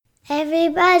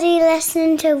Everybody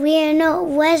listen to We're Not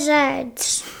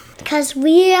Wizards, because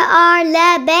we are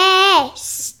the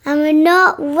best, and we're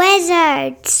not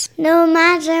wizards, no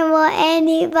matter what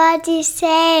anybody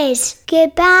says.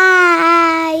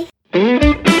 Goodbye.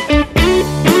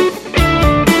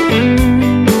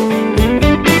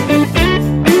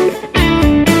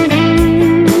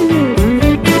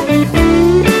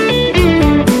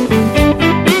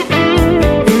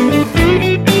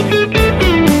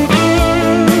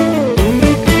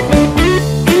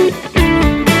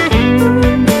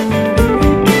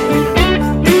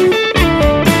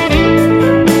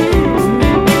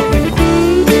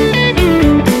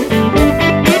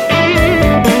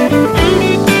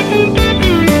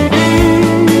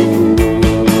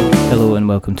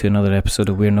 Welcome to another episode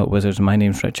of We're Not Wizards. My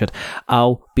name's Richard.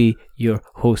 I'll be your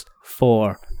host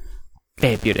for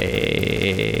February.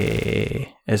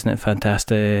 Isn't it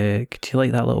fantastic? Do you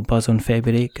like that little buzz on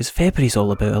February? Because February's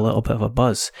all about a little bit of a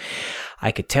buzz.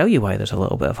 I could tell you why there's a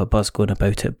little bit of a buzz going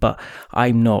about it, but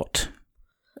I'm not.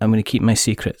 I'm going to keep my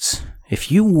secrets.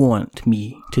 If you want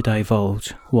me to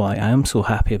divulge why I am so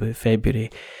happy about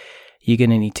February, you're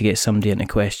going to need to get somebody in to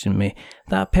question me.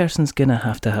 That person's going to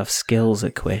have skills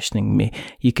at questioning me.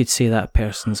 You could say that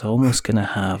person's almost going to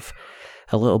have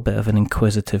a little bit of an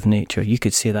inquisitive nature. You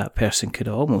could say that person could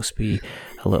almost be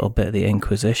a little bit of the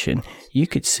Inquisition. You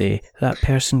could say that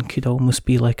person could almost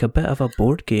be like a bit of a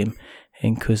board game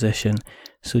Inquisition.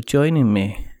 So joining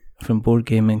me from Board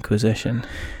Game Inquisition,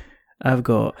 I've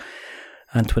got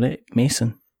Antoinette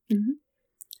Mason. Mm-hmm.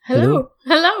 Hello.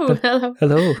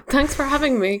 Hello. Thanks for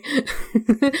having me.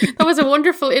 That was a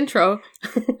wonderful intro.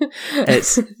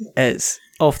 It's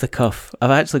off the cuff.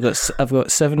 I've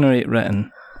got 7 or 8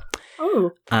 written. Oh.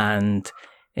 And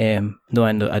no,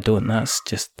 I don't. That's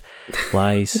just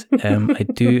lies. I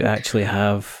do actually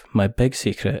have, my big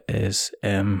secret is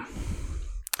I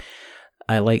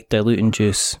like diluting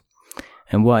juice,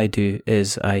 and what I do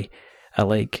is I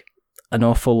like an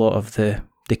awful lot of the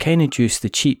kind of juice, the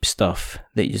cheap stuff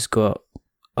that has got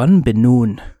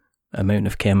unbeknown amount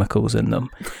of chemicals in them,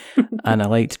 and I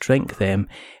like to drink them,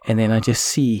 and then I just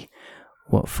see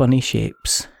what funny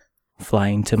shapes fly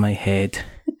into my head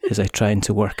as I try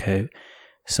to work out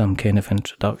some kind of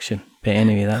introduction. But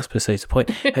anyway, that's besides the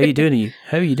point. How are you doing?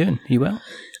 How are you doing? Are you well?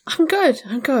 I'm good.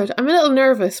 I'm a little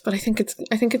nervous, but I think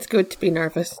it's good to be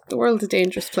nervous. The world's a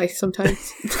dangerous place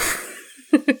sometimes.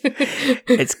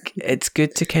 It's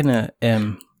good to kind of,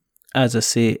 as I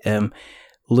say,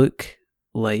 look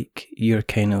like you're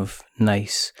kind of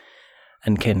nice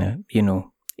and kind of,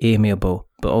 amiable,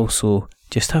 but also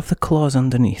just have the claws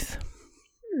underneath,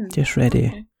 just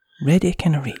ready to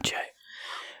kind of reach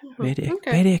out, ready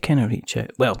to kind of reach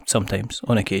out. Well, sometimes,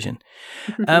 on occasion.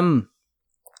 The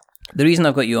reason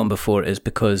I've got you on before is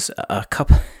because I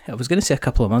was going to say a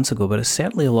couple of months ago, but it's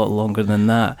certainly a lot longer than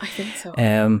that. I think so.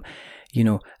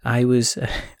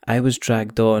 I was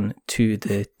dragged on to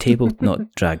the table,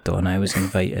 not dragged on, I was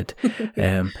invited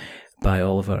by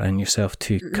Oliver and yourself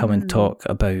to come and talk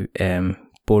about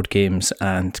board games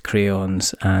and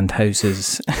crayons and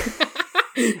houses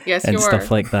yes, and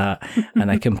stuff like that. And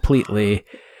I completely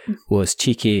was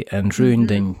cheeky and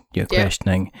ruined in your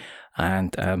questioning,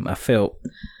 and I felt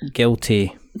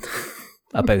guilty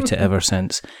about it ever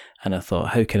since. And I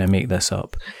thought, how can I make this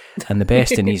up? And the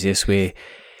best and easiest way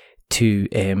to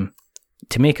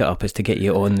make it up is to get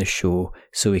you on the show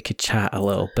so we could chat a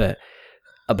little bit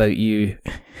about you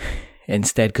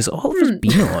instead, because Oliver's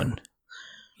been on.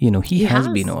 He has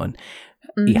been on.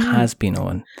 Mm-hmm. He has been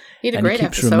on. He had a great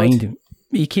episode.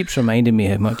 He keeps reminding me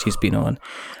how much he's been on,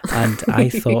 and I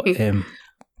thought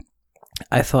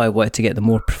I wanted to get the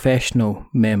more professional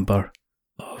member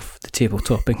of the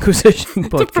Tabletop Inquisition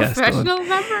podcast professional on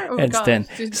member? Oh,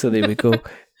 instead. So there we go.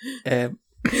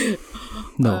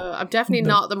 No, I'm definitely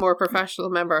not the more professional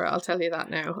member, I'll tell you that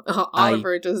now.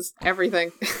 Oliver does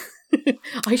everything.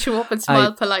 I show up and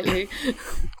smile politely.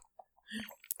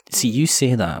 See, you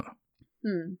say that,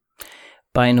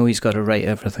 but I know he's got to write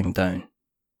everything down.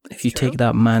 If you take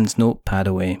that man's notepad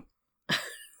away,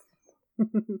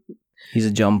 he's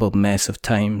a jumbled mess of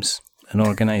times and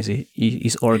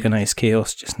he's organised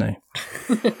chaos just now.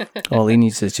 All he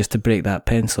needs is just to break that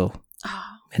pencil,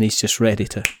 and he's just ready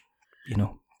to,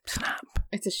 snap.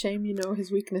 It's a shame you know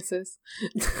his weaknesses.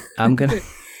 I've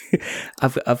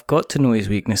got to know his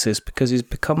weaknesses because he's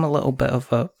become a little bit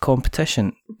of a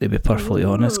competition, to be perfectly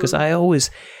honest, because I always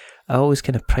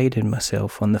kind of prided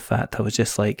myself on the fact I was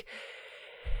just like,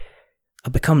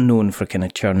 I've become known for kind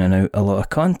of churning out a lot of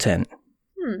content.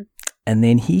 And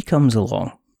then he comes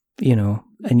along, and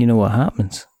you know what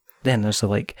happens. then there's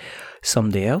like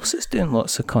somebody else that's doing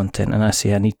lots of content, and I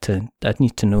say I need to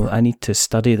know, I need to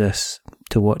study this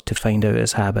to find out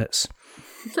his habits.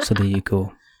 So there you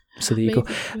go.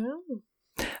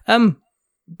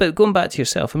 But going back to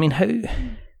yourself, I mean,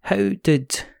 how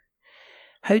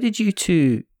did you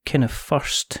two kind of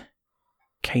first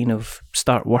kind of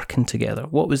start working together?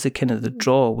 What was the kind of the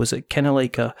draw? Was it kind of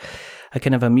like a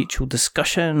kind of a mutual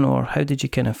discussion, or how did you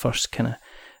kind of first kind of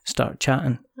start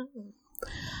chatting?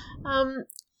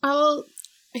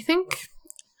 I think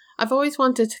I've always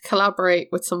wanted to collaborate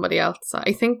with somebody else.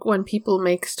 I think when people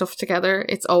make stuff together,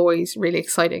 it's always really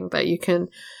exciting that you can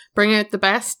bring out the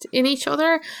best in each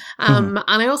other. And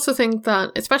I also think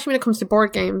that, especially when it comes to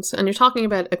board games and you're talking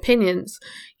about opinions,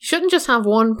 you shouldn't just have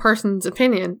one person's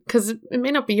opinion, because it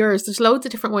may not be yours. There's loads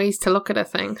of different ways to look at a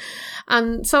thing.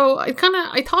 And so I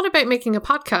thought about making a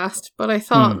podcast, but I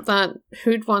thought that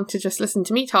who'd want to just listen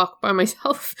to me talk by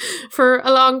myself for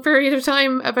a long period of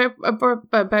time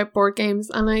about board games.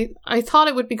 And I thought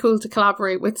it would be cool to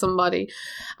collaborate with somebody.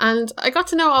 And I got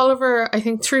to know Oliver, I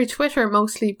think, through Twitter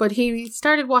mostly, but he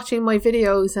started watching my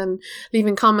videos and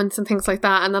leaving comments and things like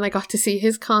that. And then I got to see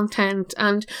his content.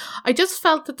 And I just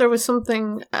felt that there was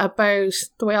something about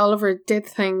the way Oliver did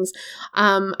things,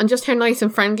 and just how nice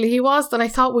and friendly he was, that I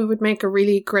thought we would make a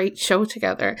really great show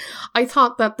together. I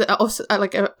thought that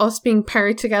us being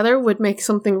paired together would make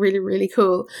something really, really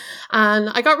cool. And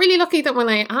I got really lucky that when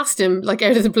I asked him, like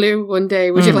out of the blue one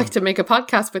day, would you like to make a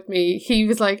podcast with me? He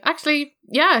was like, actually,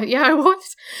 yeah, I would.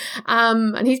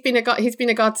 And he's been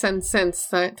a godsend since.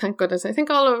 Thank goodness. I think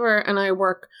Oliver and I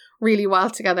work really well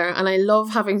together, and I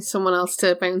love having someone else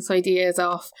to bounce ideas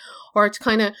off, or to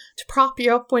kind of to prop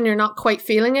you up when you're not quite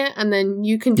feeling it, and then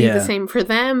you can do the same for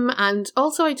them. And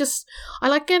also I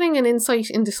like getting an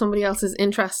insight into somebody else's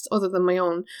interests other than my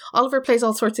own. Oliver plays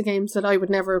all sorts of games that I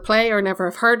would never play or never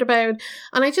have heard about,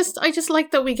 and I just like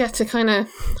that we get to kind of,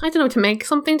 to make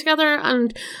something together.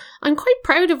 And I'm quite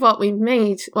proud of what we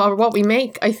made, or what we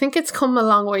make. I think it's come a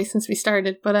long way since we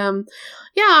started, but I'm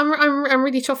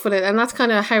really chuffed with it, and that's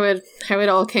kind of how it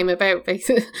all came about.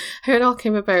 Basically, how it all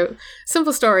came about.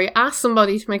 Simple story: ask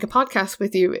somebody to make a podcast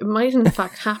with you. It might in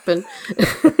fact happen.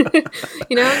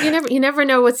 You never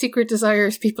know what secret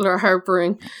desires people are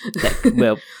harboring.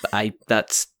 Well,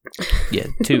 that's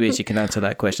two ways you can answer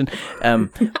that question.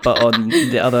 But on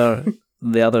the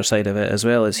other side of it as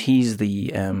well is he's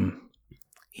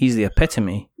the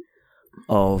epitome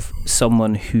of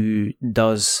someone who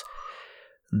does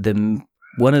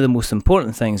one of the most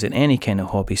important things in any kind of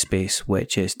hobby space,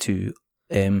 which is to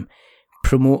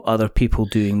promote other people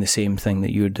doing the same thing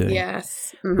that you're doing.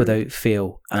 Yes. Without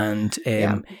fail. And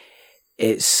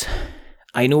it's,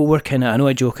 I know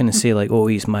I joke and say like, oh,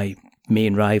 he's my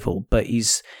main rival, but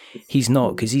he's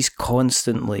not, because he's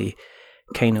constantly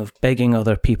kind of bigging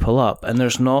other people up, and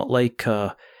there's not like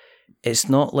a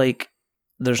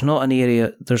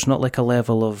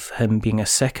level of him being a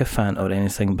sycophant or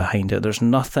anything behind it. There's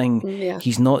nothing,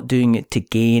 he's not doing it to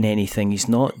gain anything. He's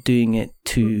not doing it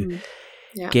to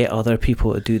get other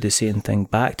people to do the same thing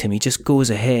back to him. He just goes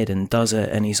ahead and does it,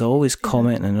 and he's always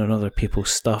commenting on other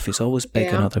people's stuff. He's always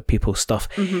big on other people's stuff.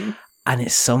 And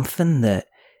it's something that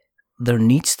there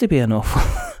needs to be an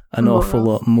awful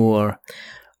lot more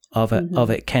of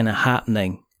it kind of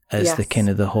happening as the kind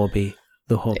of the hobby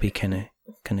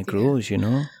kind of grows, you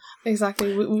know?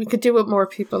 Exactly. We could do with more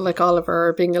people like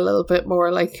Oliver, being a little bit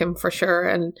more like him for sure.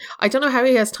 And I don't know how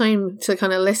he has time to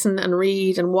kind of listen and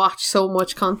read and watch so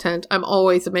much content. I'm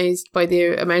always amazed by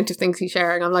the amount of things he's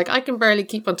sharing. I'm like, I can barely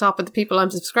keep on top of the people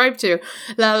I'm subscribed to,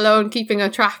 let alone keeping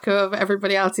a track of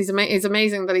everybody else. It's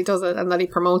amazing that he does it and that he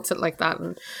promotes it like that.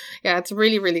 And yeah, it's a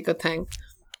really, really good thing.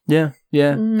 Yeah.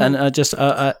 And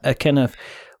I kind of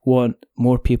want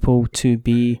more people to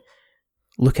be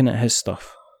looking at his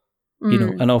stuff. You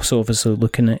know, and also obviously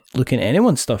looking at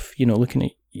anyone's stuff, you know, looking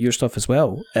at your stuff as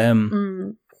well,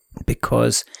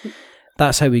 because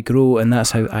that's how we grow, and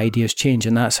that's how ideas change,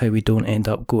 and that's how we don't end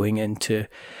up going into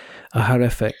a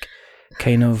horrific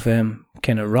kind of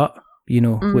rut, you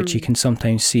know, which you can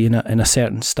sometimes see in a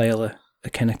certain style of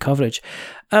kind of coverage.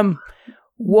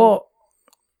 What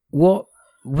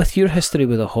with your history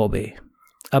with a hobby?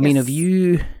 I mean, have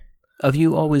you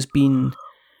always been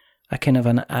a kind of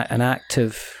an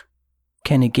active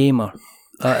kind of gamer,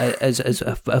 as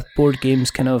board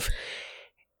games kind of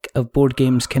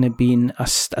being a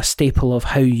staple of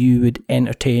how you would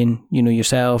entertain, you know,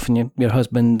 yourself and your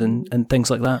husband and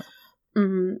things like that?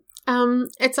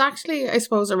 It's actually, I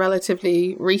suppose, a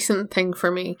relatively recent thing for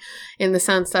me, in the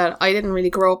sense that I didn't really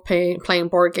grow up playing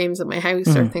board games at my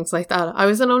house or things like that. I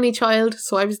was an only child,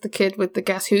 so I was the kid with the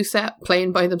Guess Who set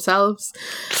playing by themselves.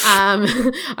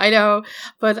 I know,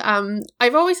 but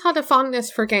I've always had a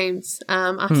fondness for games,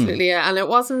 absolutely. Yeah. And it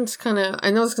wasn't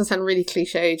I know it's going to sound really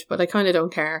cliched, but I kind of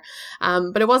don't care.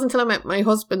 But it wasn't until I met my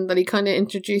husband that he kind of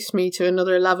introduced me to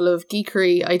another level of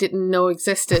geekery I didn't know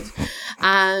existed.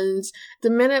 And the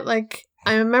minute,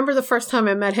 I remember the first time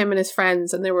I met him and his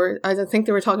friends, and I think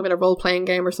they were talking about a role-playing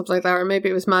game or something like that, or maybe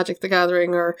it was Magic the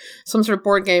Gathering or some sort of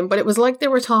board game, but it was like they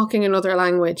were talking another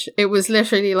language. It was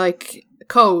literally like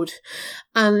code.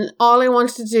 And all I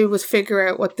wanted to do was figure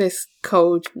out what this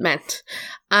code meant.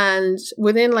 And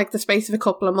within the space of a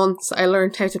couple of months, I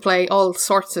learned how to play all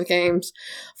sorts of games.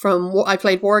 I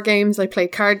played war games, I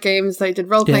played card games, I did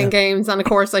role-playing games, and of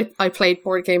course I played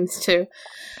board games too.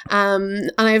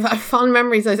 And I've fond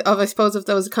memories of I suppose of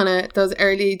those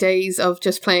early days of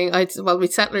just playing.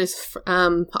 With Settlers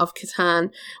of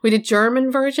Catan, we did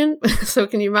German version. So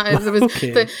can you imagine? It was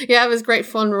it was great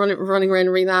fun running around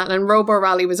and reading that. And Robo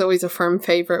Rally was always a firm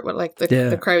favorite with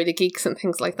the crowd of geeks and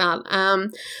things like that.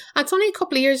 It's only a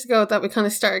couple of years ago that we kind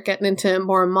of started getting into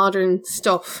more modern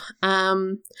stuff.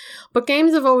 But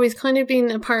games have always kind of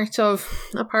been a part of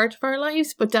our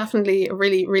lives, but definitely a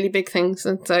really, really big thing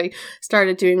since I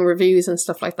started doing reviews and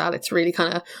stuff like that. It's really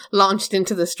kind of launched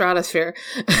into the stratosphere,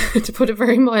 to put it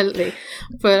very mildly.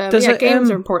 But games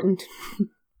are important.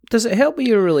 Does it help with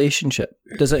your relationship?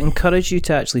 Does it encourage you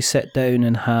to actually sit down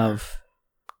and have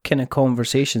kind of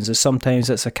conversations? As sometimes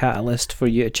it's a catalyst for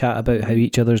you to chat about how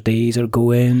each other's days are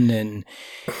going and,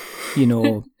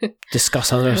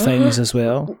 discuss other things as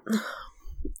well?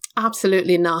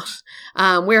 Absolutely not.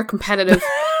 We're competitive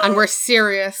and we're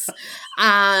serious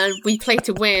and we play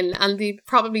to win. And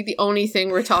probably the only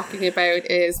thing we're talking about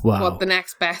is what the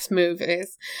next best move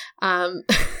is. I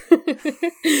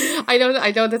know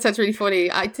that sounds really funny.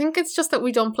 I think it's just that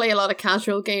we don't play a lot of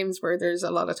casual games where there's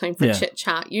a lot of time for chit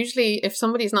chat. Usually if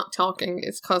somebody's not talking,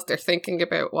 it's because they're thinking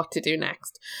about what to do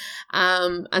next.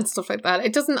 And stuff like that. I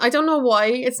don't know why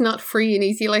it's not free and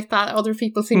easy like that. Other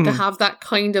people seem to have that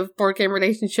kind of board game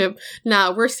relationship.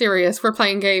 Nah, we're serious. We're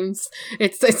playing games.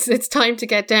 It's time to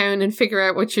get down and figure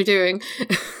out what you're doing.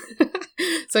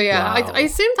 So I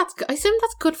assume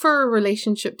that's good for a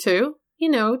relationship too.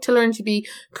 To learn to be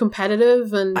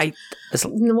competitive and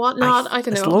whatnot. I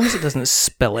don't know. As long as it doesn't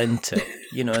spill into,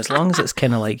 as long as it's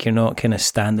kind of like you're not kind of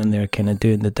standing there kind of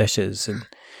doing the dishes and,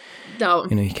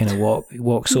 you kind of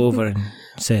walks over and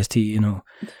says to you,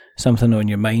 something on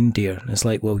your mind, dear. And it's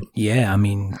like, well, yeah, I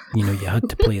mean, you had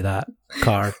to play that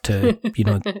card to,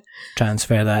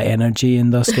 transfer that energy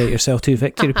and thus get yourself 2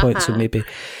 victory points. So maybe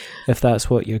if that's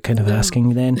what you're kind of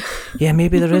asking, then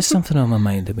maybe there is something on my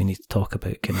mind that we need to talk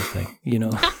about, kind of thing,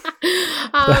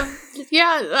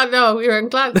 I'm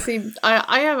glad to see.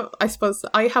 I suppose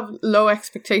I have low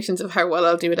expectations of how well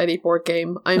I'll do at any board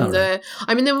game. I'm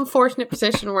in the unfortunate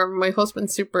position where my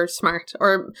husband's super smart,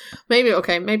 or maybe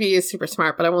he is super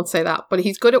smart, but I won't say that. But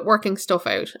he's good at working stuff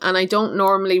out, and I don't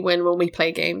normally win when we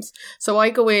play games. So I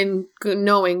go in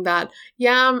knowing that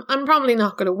I'm probably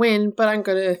not going to win, but I'm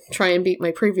going to try and beat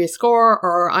my previous score,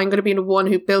 or I'm going to be the one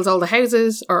who builds all the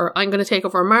houses, or I'm going to take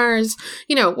over Mars.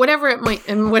 Whatever it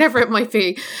might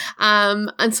be.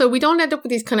 And so we don't end up with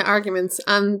these kind of arguments.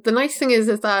 And the nice thing is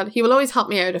that he will always help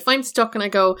me out. If I'm stuck and I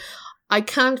go, I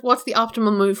can't, what's the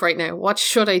optimal move right now? What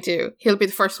should I do? He'll be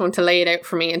the first one to lay it out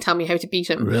for me and tell me how to beat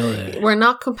him. Really? We're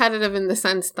not competitive in the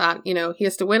sense that, he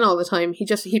has to win all the time.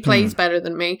 He plays better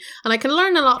than me. And I can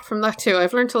learn a lot from that too.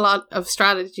 I've learned a lot of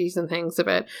strategies and things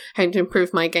about how to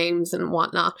improve my games and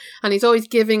whatnot. And he's always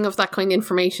giving of that kind of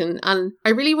information. And I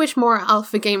really wish more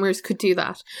alpha gamers could do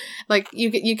that.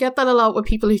 You get that a lot with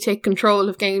people who take control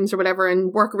of games or whatever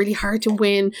and work really hard to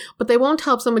win, but they won't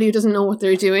help somebody who doesn't know what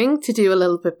they're doing to do a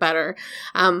little bit better.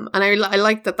 And I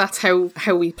like that that's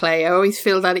how we play. I always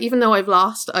feel that even though I've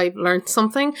lost, I've learned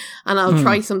something and I'll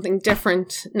try something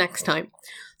different next time.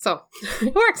 So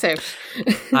it works out.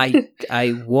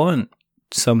 I want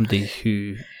somebody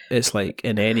who, it's like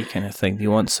in any kind of thing, you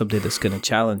want somebody that's going to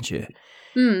challenge you.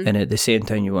 And at the same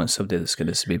time you want somebody that's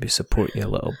going to maybe support you a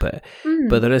little bit.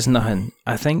 But there is nothing.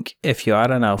 I think if you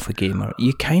are an alpha gamer,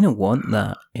 you kind of want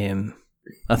that.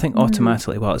 I think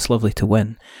automatically, while it's lovely to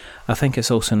win, I think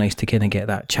it's also nice to kind of get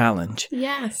that challenge.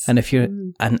 Yes. And if you're,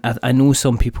 and I know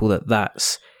some people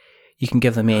that's, you can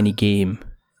give them any game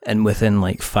and within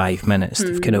 5 minutes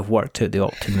they've kind of worked out the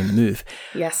optimum move.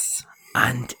 Yes.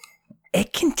 And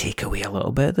it can take away a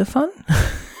little bit of the fun.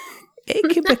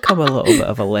 It can become a little bit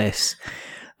of a less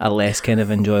a less kind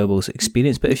of enjoyable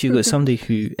experience. But if you've got somebody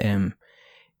who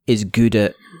is good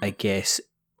at, I guess,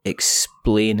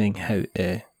 explaining how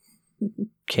to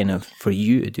kind of for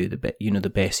you to do the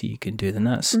best that you can do, then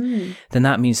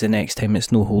that means the next time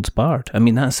it's no holds barred. I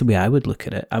mean, that's the way I would look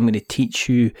at it. I'm going to teach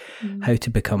you how to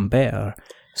become better,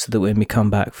 so that when we come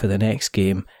back for the next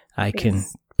game, I can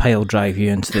pile drive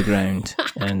you into the ground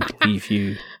and leave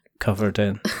you covered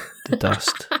in the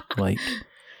dust like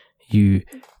you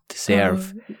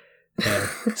deserve.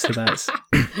 So that's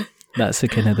the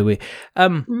kind of the way.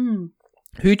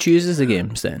 Who chooses the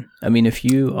games then? I mean, if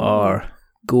you are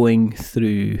going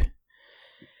through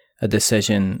a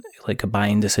decision, like a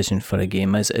buying decision for a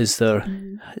game, is there?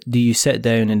 Do you sit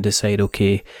down and decide,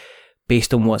 okay,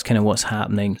 based on what's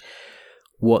happening,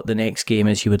 what the next game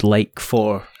is you would like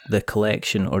for the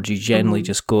collection, or do you generally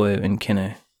just go out and kind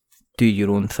of do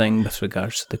your own thing with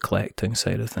regards to the collecting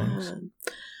side of things?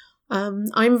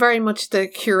 I'm very much the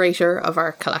curator of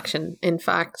our collection. In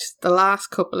fact, the last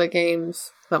couple of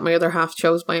games that my other half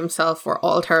chose by himself were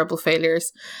all terrible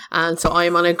failures, and so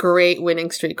I'm on a great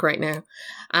winning streak right now.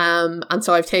 And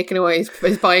so I've taken away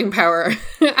his buying power.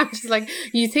 I'm just like,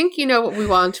 you think you know what we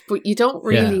want, but you don't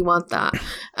really want that.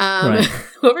 Right.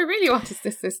 What we really want is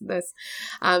this, and this.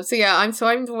 So yeah, I'm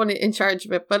the one in charge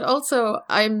of it, but also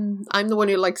I'm the one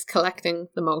who likes collecting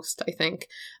the most, I think.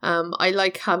 I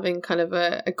like having kind of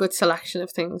a good selection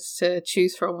of things to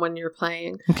choose from when you're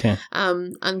playing. Okay.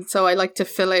 And so I like to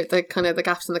fill out the kind of the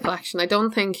gaps in the collection. I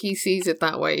don't think he sees it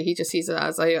that way. He just sees it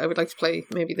as I would like to play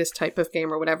maybe this type of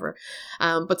game or whatever.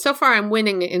 But so far I'm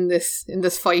winning in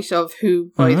this fight of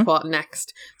who buys what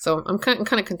next. So I'm kind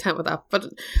of content with that. But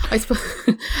I suppose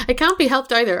it can't be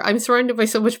helped either. I'm surrounded by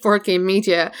so much board game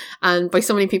media and by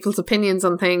so many people's opinions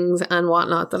on things and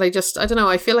whatnot that I don't know,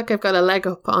 I feel like I've got a leg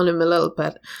up on him a little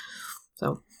bit.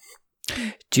 So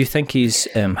do you think he's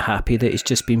happy that he's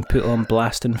just been put on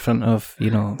blast in front of,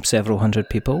 several hundred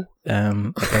people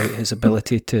about his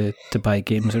ability to buy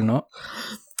games or not?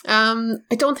 I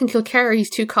don't think he'll care. He's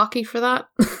too cocky for that.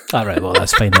 All right, well,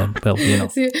 that's fine then. Well,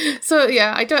 So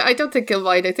yeah, I don't think he'll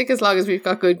mind. I think as long as we've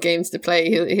got good games to play,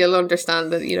 he'll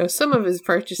understand that some of his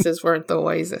purchases weren't the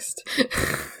wisest.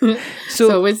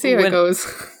 So we'll see how it goes.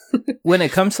 When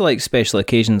it comes to like special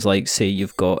occasions, like say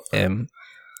you've got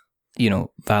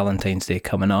Valentine's Day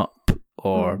coming up,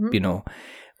 or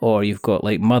or you've got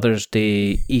like Mother's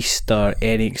Day, Easter,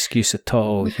 any excuse at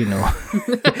all,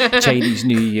 Chinese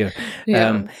New Year.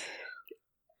 Yeah.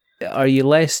 Are you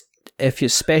less, if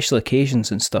it's special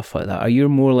occasions and stuff like that, are you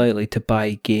more likely to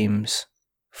buy games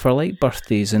for like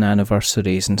birthdays and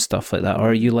anniversaries and stuff like that? Or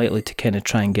are you likely to kind of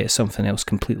try and get something else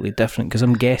completely different? Because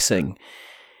I'm guessing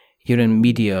you're in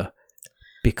media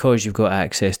because you've got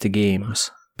access to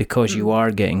games, because you are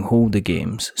getting hold of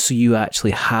games. So you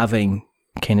actually having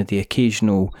kind of the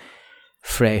occasional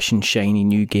fresh and shiny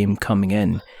new game coming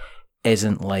in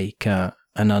isn't like an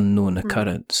unknown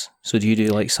occurrence. So do you do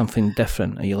like something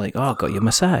different? Are you like, I got your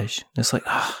massage? It's like,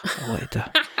 I wanted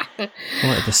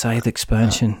the side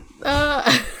expansion.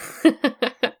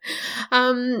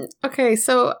 Okay,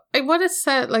 so I would have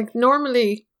said like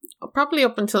normally, probably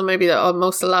up until maybe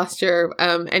most of last year,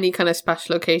 any kind of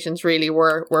special occasions really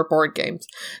were board games,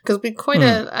 because we had quite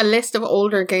a list of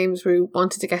older games we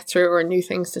wanted to get through or new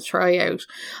things to try out.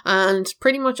 And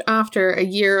pretty much after a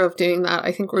year of doing that,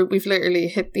 I think we've literally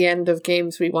hit the end of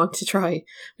games we want to try.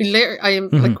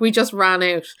 We just ran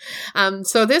out.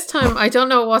 So this time I don't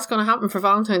know what's going to happen for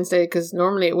Valentine's Day, because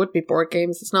normally it would be board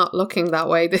games. It's not looking that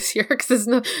way this year because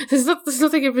there's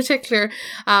nothing in particular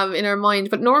in our mind,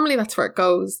 but normally that's where it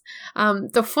goes.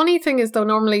 The funny thing is though,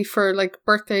 normally for like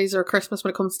birthdays or Christmas,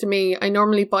 when it comes to me, I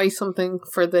normally buy something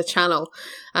for the channel.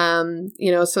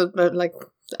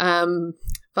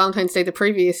 Valentine's Day the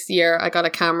previous year, I got a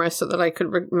camera so that I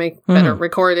could make better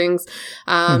recordings.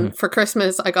 For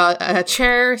Christmas, I got a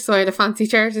chair, so I had a fancy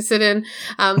chair to sit in.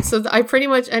 So I pretty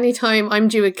much, anytime I'm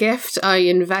due a gift, I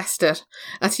invest it.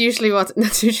 That's usually what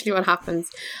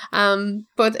happens.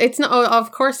 But it's not,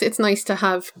 of course, it's nice to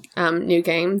have new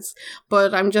games,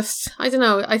 but I don't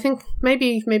know, I think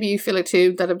maybe you feel it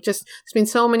too, that there's been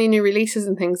so many new releases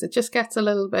and things, it just gets a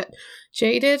little bit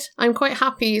jaded. I'm quite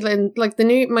happy, and like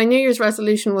my New Year's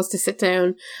resolution was to sit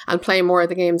down and play more of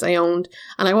the games I owned,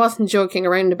 and I wasn't joking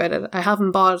around about it. I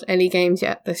haven't bought any games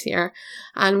yet this year,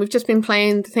 and we've just been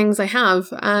playing the things I have,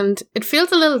 and it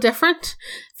feels a little different.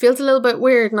 It feels a little bit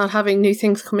weird not having new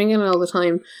things coming in all the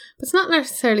time, but it's not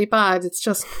necessarily bad. It's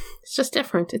just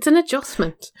different. It's an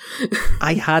adjustment.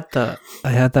 I had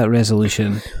that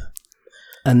resolution,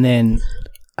 and then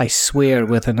I swear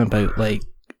within about like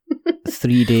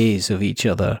 3 days of each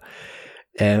other,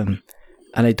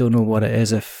 And I don't know what it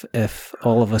is if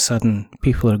all of a sudden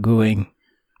people are going,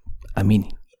 I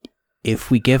mean,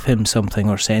 if we give him something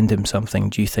or send him something,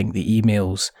 do you think the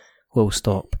emails will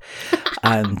stop?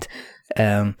 And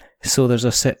so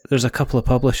there's a couple of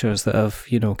publishers that have,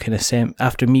 kind of sent,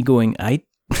 after me going,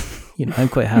 I'm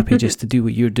quite happy just to do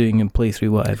what you're doing and play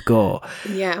through what I've got.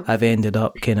 Yeah. I've ended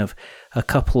up kind of, a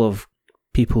couple of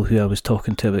people who I was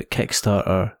talking to about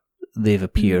Kickstarter, they've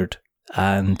appeared,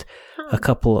 and a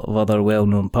couple of other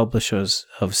well-known publishers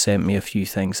have sent me a few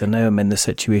things, and now I'm in the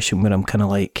situation where I'm kind of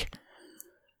like,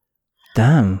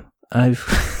 damn, I've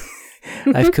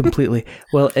completely,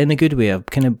 well, in a good way, I've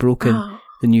kind of broken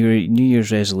the New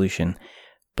Year's resolution,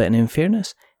 but in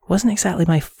fairness, it wasn't exactly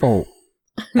my fault.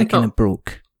 I kind of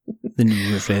broke the New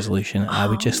Year's resolution. I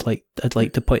would just I'd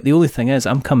like to point, the only thing is,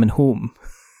 I'm coming home,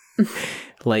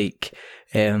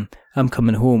 I'm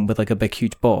coming home with like a big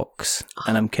huge box,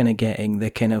 and I'm kind of getting the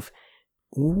kind of,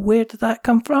 where did that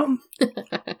come from?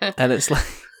 And it's like,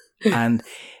 and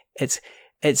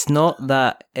it's not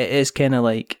that, it is kind of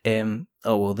like,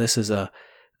 oh well, this is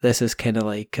kind of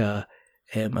like,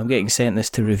 I'm getting sent this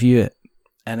to review it,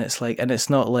 and it's like, and it's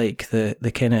not like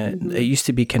the kind of, it used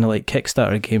to be kind of like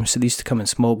Kickstarter games, so they used to come in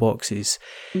small boxes,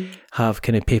 have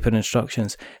kind of paper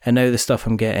instructions, and now the stuff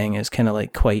I'm getting is kind of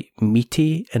like quite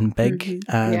meaty and big,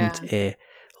 and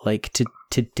like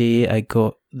today I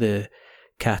got the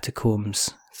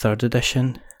Catacombs 3rd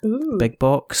edition big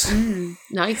box.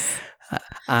 Nice.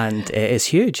 And it's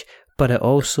huge, but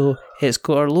it's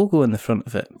got our logo in the front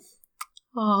of it.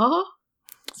 Aww,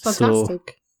 fantastic. So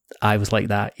I was like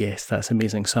that, yes, that's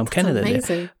amazing. So I'm kind of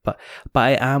there. But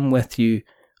I am with you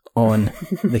on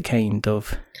the kind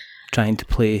of trying to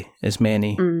play as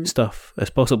many stuff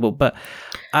as possible. But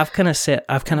I've kind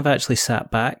of actually sat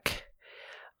back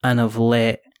and I've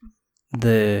let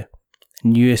the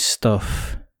newest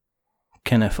stuff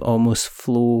kind of almost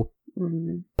flow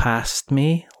past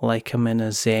me, like I'm in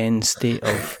a zen state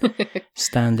of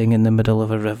standing in the middle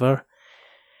of a river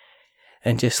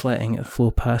and just letting it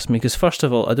flow past me. Because first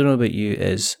of all, I don't know about you,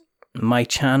 is my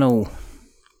channel,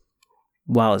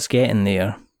 while it's getting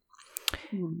there,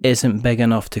 isn't big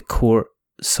enough to court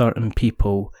certain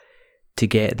people to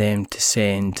get them to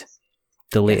send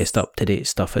the latest up-to-date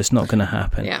stuff. It's not going to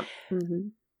happen. Yeah.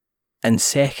 And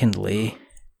secondly,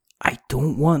 I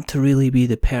don't want to really be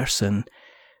the person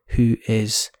who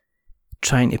is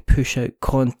trying to push out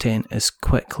content as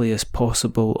quickly as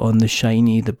possible on the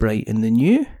shiny, the bright, and the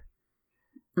new.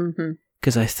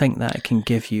 Because I think that can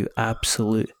give you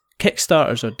absolute...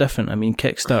 Kickstarters are different. I mean,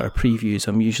 Kickstarter previews,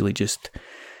 I'm usually just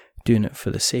doing it for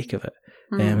the sake of it,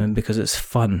 and because it's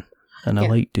fun, and I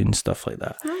like doing stuff like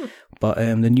that. But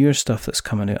the newer stuff that's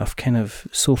coming out, I've kind of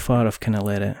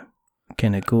let it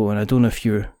kind of go, and I don't know if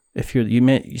you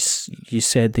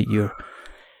said that you're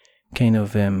kind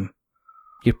of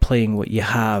you're playing what you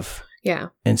have,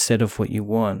 instead of what you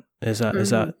want. Is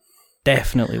that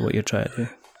definitely what you're trying to do?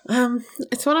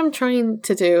 It's what I'm trying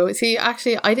to do. See,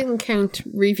 actually, I didn't count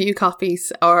review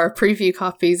copies or preview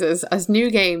copies as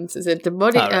new games. Is it the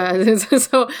money?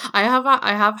 So I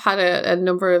have had a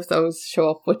number of those show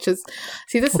up, which is,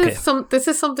 see, this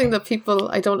is something that people,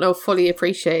 I don't know, fully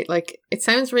appreciate. Like, it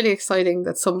sounds really exciting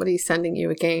that somebody's sending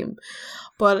you a game.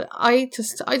 But I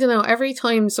don't know, every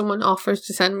time someone offers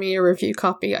to send me a review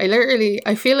copy,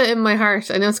 I feel it in my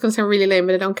heart. I know it's going to sound really lame,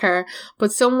 but I don't care.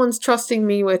 But someone's trusting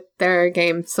me with their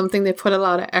game, something they put a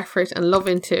lot of effort and love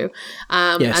into,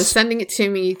 and sending it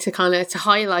to me to to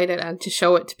highlight it and to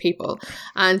show it to people.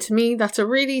 And to me, that's a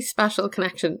really special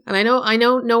connection. And I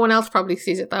know no one else probably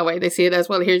sees it that way. They see it as,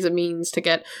 well, here's a means to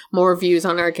get more views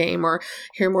on our game or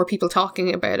hear more people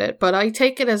talking about it. But I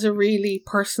take it as a really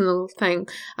personal thing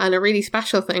and a really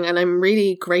special thing, and I'm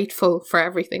really grateful for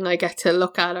everything I get to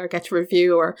look at or get to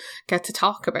review or get to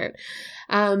talk about.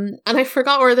 And I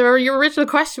forgot where your original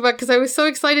question was, because I was so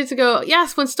excited to go,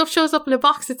 yes, when stuff shows up in a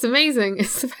box, it's amazing.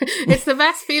 It's the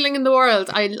best feeling in the world.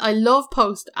 I love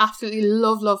Post, absolutely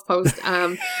love Post.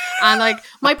 And like,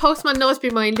 my postman knows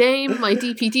me by name, my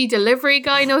DPD delivery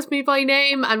guy knows me by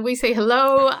name, and we say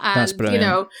hello,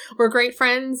 and we're great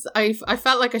friends. I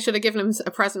felt like I should have given him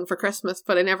a present for Christmas,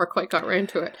 but I never quite got around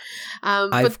to it.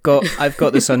 I've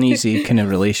got this uneasy kind of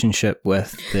relationship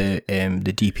with the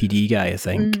DPD guy, I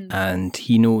think, and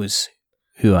he knows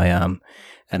who I am,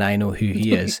 and I know who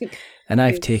he is, and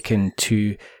I've taken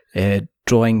to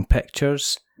drawing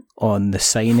pictures on the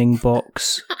signing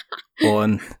box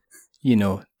on,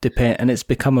 and it's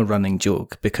become a running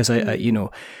joke, because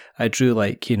I drew,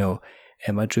 like,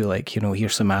 I drew like,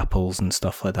 here's some apples and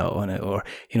stuff like that on it, or,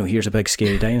 here's a big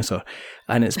scary dinosaur.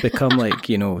 And it's become like,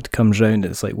 it comes round,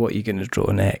 it's like, what are you going to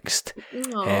draw next?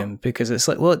 Because it's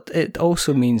like, well, it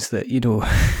also means that,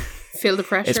 feel the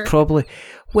pressure. It's probably,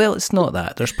 well, it's not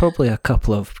that. There's probably a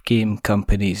couple of game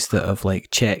companies that have like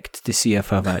checked to see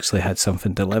if I've actually had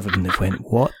something delivered, and they've went,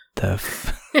 what the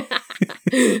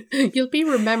You'll be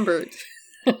remembered.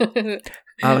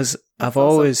 I've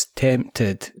always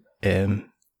tempted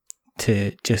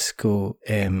to just go,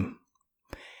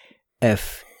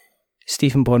 if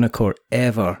Stephen Buonocore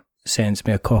ever sends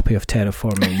me a copy of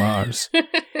Terraforming Mars,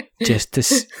 just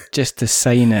to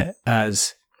sign it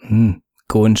as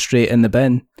going straight in the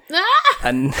bin.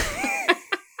 And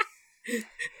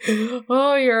you've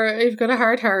got a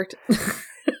hard heart.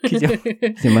 Can you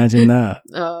imagine that?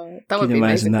 That would be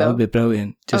amazing. That would be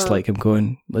brilliant. Just like him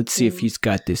going, let's see if he's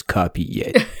got this copy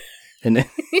yet. And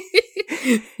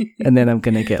then I'm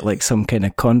going to get like some kind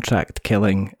of contract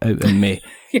killing out of me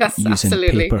yes, using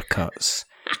absolutely. paper cuts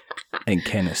and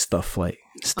kind of stuff like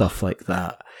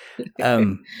that.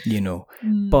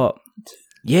 But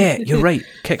yeah, you're right.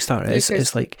 Kickstarter,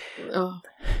 it's like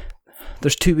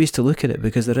there's two ways to look at it,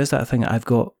 because there is that thing, I've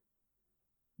got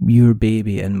your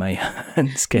baby in my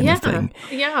hands kind of thing.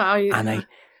 Yeah. And I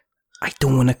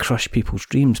don't want to crush people's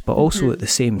dreams, but also at the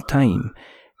same time,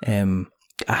 I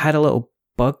had a little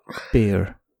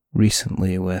bugbear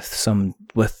recently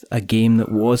with a game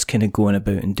that was kind of going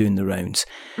about and doing the rounds.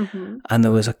 And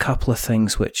there was a couple of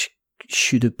things which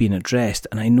should have been addressed,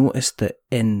 and I noticed that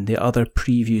in the other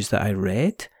previews that I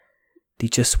read, they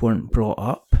just weren't brought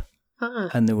up.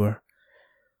 And they were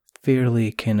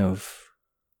fairly kind of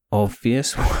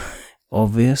obvious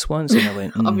ones, and I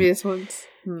went obvious ones,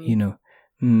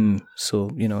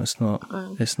 so it's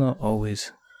not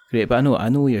always great, but I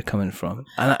know where you're coming from,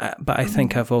 and but I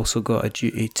think I've also got a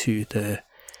duty to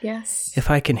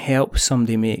if I can help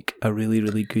somebody make a really,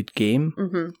 really good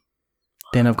game,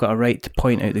 then I've got a right to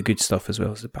point out the good stuff as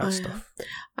well as the bad stuff.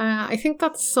 I think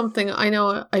that's something I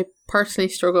know I personally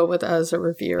struggle with as a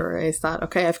reviewer, is that,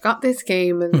 okay, I've got this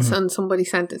game and somebody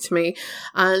sent it to me,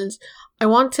 and I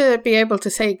want to be able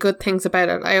to say good things about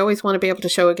it. I always want to be able to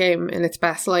show a game in its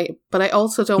best light, but I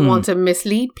also don't want to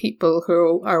mislead people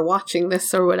who are watching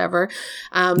this or whatever,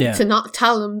 to not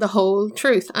tell them the whole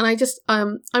truth. And I just,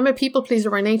 I'm a people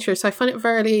pleaser by nature, so I find it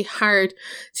very hard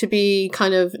to be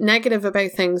kind of negative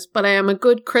about things, but I am a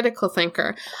good critical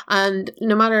thinker. And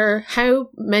no matter how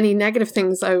many negative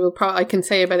things I can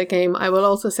say about a game, I will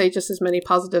also say just as many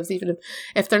positives, even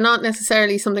if they're not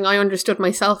necessarily something I understood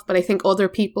myself, but I think other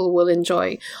people will enjoy.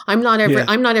 I'm not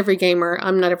every gamer,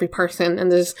 I'm not every person,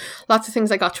 and there's lots of things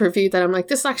I got to review that I'm like,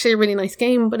 this is actually a really nice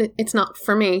game, but it's not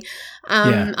for me.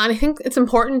 And I think it's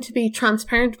important to be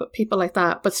transparent with people like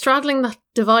that, but straddling that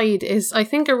divide is, I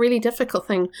think, a really difficult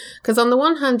thing, because on the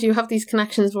one hand you have these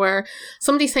connections where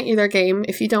somebody sent you their game.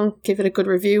 If you don't give it a good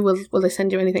review, will they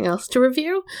send you anything else to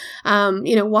review?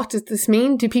 What does this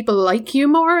mean? Do people like you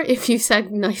more if you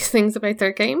said nice things about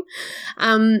their game?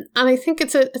 And I think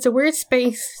it's a weird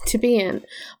space to be in,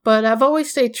 but I've always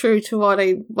stayed true to what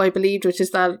I believed, which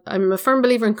is that I'm a firm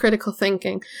believer in critical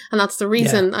thinking, and that's the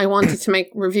reason I wanted to make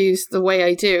reviews the way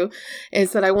I do,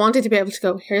 is that I wanted to be able to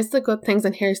go, here's the good things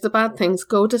and here's the bad things,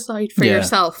 go decide for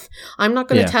yourself. I'm not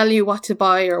going to tell you what to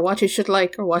buy or what you should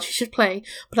like or what you should play,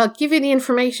 but I'll give you the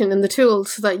information and the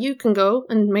tools so that you can go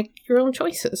and make your own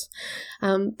choices.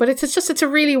 But it's a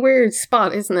really weird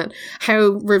spot, isn't it?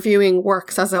 How reviewing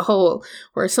works as a whole,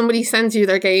 where somebody sends you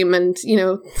their game and,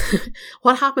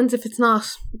 what happens if it's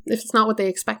not what they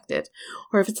expected,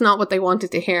 or if it's not what they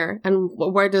wanted to hear, and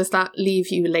where does that leave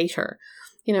you later?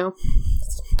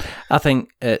 I think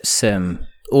it's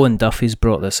Owen Duffy's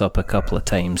brought this up a couple of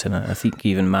times, and I think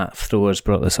even Matt Thrower's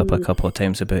brought this up a couple of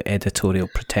times about editorial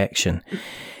protection,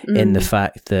 in the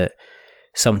fact that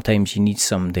sometimes you need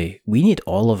somebody. We need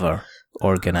Oliver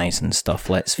organising stuff,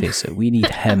 let's face it. We need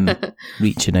him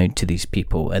reaching out to these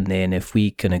people, and then if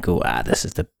we kind of go, this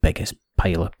is the biggest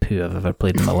pile of poo I've ever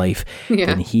played in my life,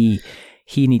 then he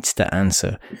needs to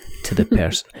answer to the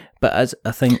person. But as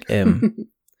I think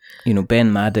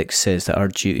Ben Maddox says that our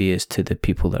duty is to the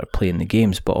people that are playing the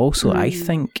games, but also I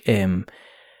think and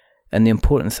the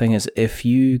important thing is, if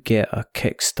you get a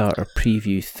Kickstarter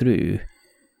preview through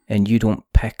and you don't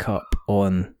pick up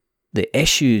on the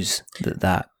issues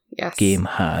that game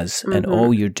has, and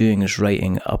all you're doing is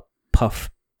writing a puff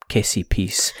kissy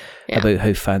piece about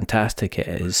how fantastic it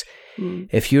is,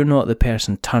 if you're not the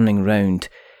person turning round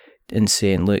and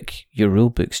saying, look, your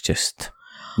rulebook's just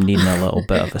needing a little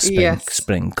bit of a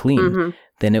spring clean,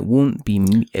 then it won't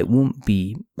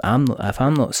be if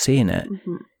I'm not saying it,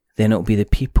 then it'll be the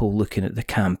people looking at the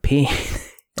campaign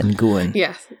and going,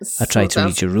 I tried to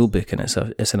read your rule book and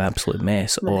it's an absolute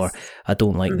mess, or I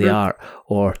don't like the art,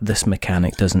 or this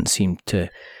mechanic doesn't seem to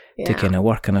kind of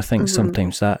work. And I think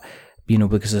sometimes that,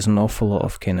 because there's an awful lot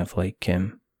of kind of like,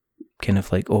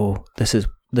 oh,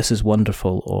 this is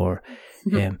wonderful, or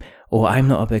oh, I'm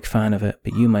not a big fan of it,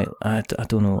 but you might. I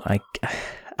don't know. I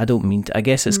don't mean to. I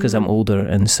guess it's because I'm older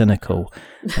and cynical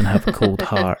and have a cold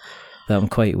heart that I'm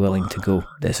quite willing to go,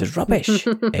 this is rubbish.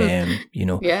 Not do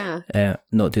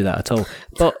that at all.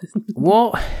 But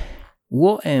what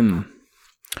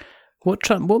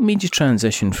made you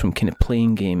transition from kind of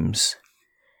playing games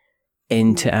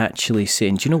into actually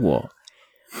saying, do you know what?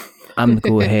 I'm going to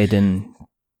go ahead and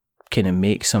kind of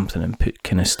make something and put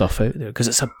kind of stuff out there, because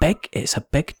it's a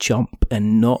big jump,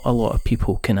 and not a lot of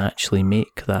people can actually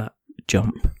make that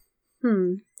jump.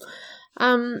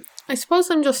 I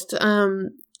suppose I'm just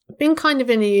been kind of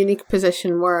in a unique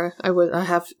position where I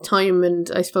have time and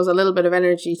I suppose a little bit of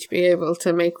energy to be able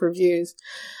to make reviews,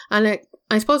 and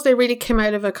I suppose they really came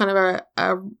out of a kind of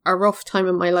a rough time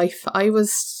in my life. I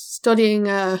was studying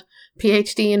a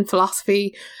PhD in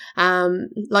philosophy.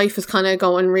 Life was kind of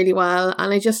going really well,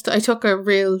 and I took a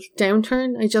real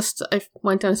downturn. I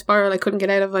went down a spiral I couldn't get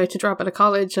out of. I had to drop out of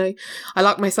college. I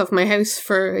locked myself in my house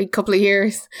for a couple of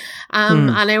years, and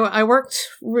I worked.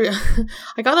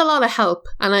 I got a lot of help,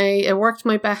 and I worked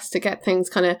my best to get things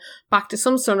kind of back to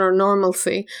some sort of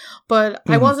normalcy. But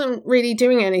I wasn't really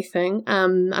doing anything,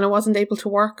 and I wasn't able to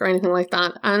work or anything like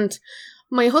that. And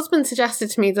my husband suggested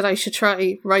to me that I should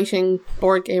try writing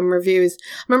board game reviews.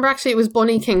 I remember actually it was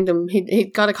Bunny Kingdom.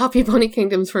 He'd got a copy of Bunny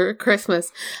Kingdoms for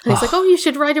Christmas. And he's like, oh, you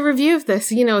should write a review of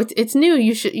this. It's new.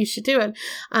 You should do it.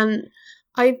 And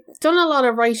I've done a lot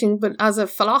of writing, but as a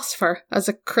philosopher, as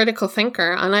a critical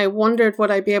thinker. And I wondered,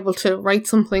 would I be able to write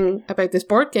something about this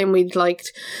board game we'd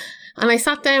liked? And I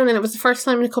sat down, and it was the first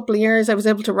time in a couple of years I was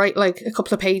able to write like a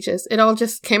couple of pages. It all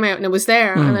just came out and it was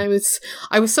there. And I was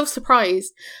so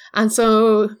surprised. And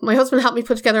so my husband helped me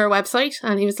put together a website,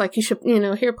 and he was like, you should,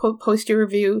 here, post your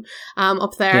review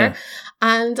up there. Yeah.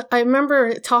 And I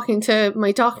remember talking to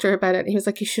my doctor about it. He was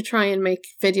like, you should try and make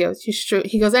videos.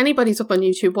 He goes, anybody's up on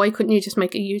YouTube. Why couldn't you just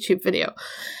make a YouTube video?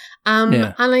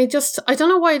 And I don't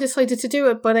know why I decided to do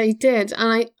it, but I did.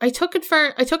 And I took it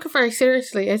very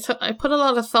seriously. I put a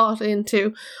lot of thought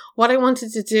into what I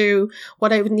wanted to do,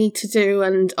 what I would need to do,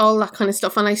 and all that kind of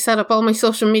stuff. And I set up all my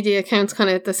social media accounts kind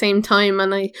of at the same time.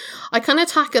 And I kind of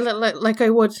tackle it like I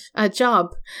would a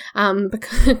job.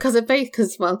 Because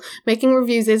making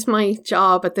reviews is my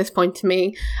job at this point to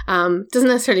me. Doesn't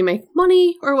necessarily make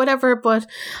money or whatever, but,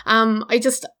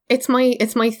 it's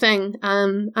my thing.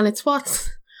 And it's what,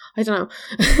 I don't know.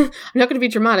 I'm not going to be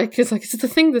dramatic. It's the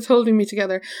thing that's holding me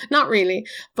together. Not really.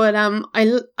 But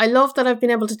I love that I've been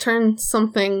able to turn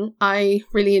something I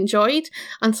really enjoyed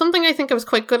and something I think I was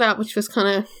quite good at, which was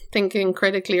kind of thinking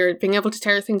critically or being able to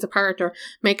tear things apart or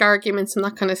make arguments and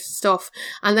that kind of stuff,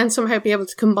 and then somehow be able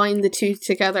to combine the two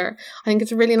together. I think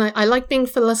it's really nice. I like being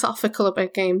philosophical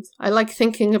about games. I like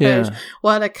thinking about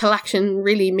what a collection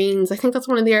really means. I think that's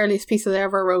one of the earliest pieces I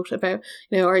ever wrote about,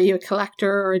 are you a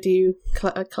collector or do you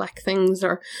collect things,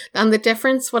 and the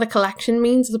difference, what a collection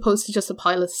means as opposed to just a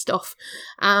pile of stuff.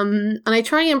 And I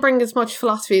try and bring as much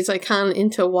philosophy as I can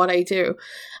into what I do,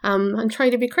 and try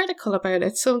to be critical about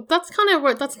it. So that's kind of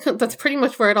where that's pretty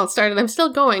much where it all started. I'm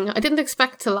still going. I didn't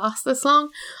expect to last this long.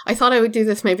 I thought I would do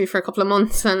this maybe for a couple of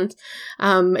months, and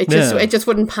it just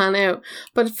wouldn't pan out.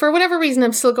 But for whatever reason,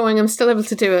 I'm still going. I'm still able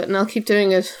to do it, and I'll keep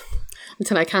doing it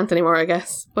until I can't anymore, I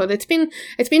guess. But it's been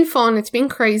fun. It's been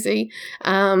crazy.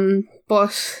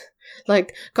 But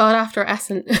like God after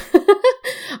Essen,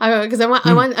 because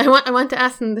I went to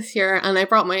Essen this year, and I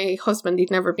brought my husband.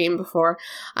 He'd never been before,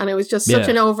 and it was just such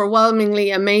an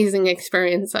overwhelmingly amazing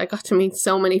experience. I got to meet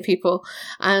so many people,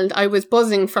 and I was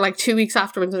buzzing for like 2 weeks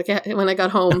afterwards when I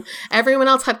got home. Everyone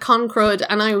else had Concrud,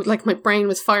 and my brain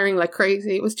was firing like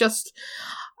crazy. It was just.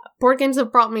 Board games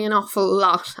have brought me an awful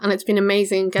lot, and it's been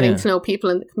amazing getting to know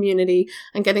people in the community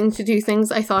and getting to do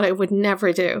things I thought I would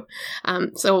never do.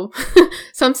 So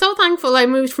I'm so thankful I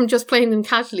moved from just playing them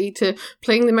casually to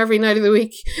playing them every night of the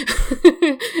week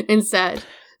instead.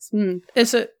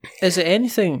 Is it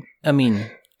anything? I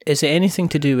mean, is it anything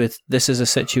to do with this is a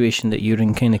situation that you're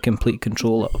in kind of complete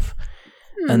control of,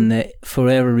 and that for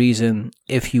whatever reason,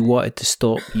 if you wanted to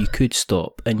stop, you could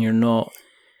stop, and you're not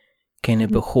kind of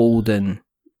beholden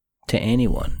to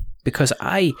anyone? Because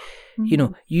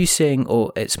you saying,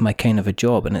 oh, it's my kind of a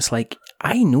job, and it's like,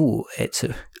 I know it's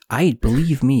a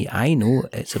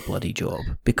bloody job,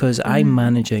 because I'm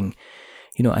managing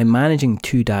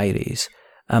 2 diaries,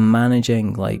 I'm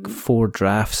managing like 4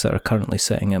 drafts that are currently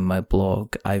sitting in my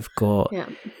blog. I've got,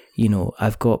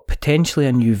 I've got potentially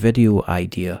a new video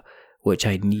idea, which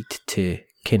I need to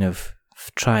kind of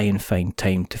try and find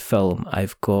time to film.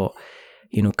 I've got,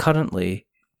 currently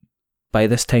by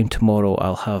this time tomorrow,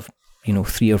 I'll have,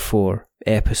 3 or 4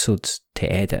 episodes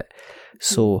to edit.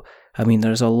 So, I mean,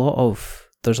 there's a lot of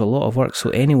work.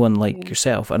 So anyone like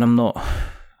yourself, and I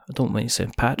don't want to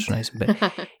sound patronising,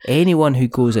 but anyone who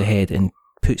goes ahead and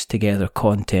puts together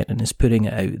content and is putting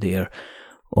it out there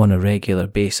on a regular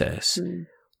basis,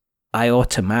 I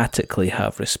automatically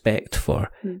have respect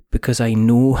for, because I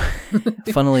know,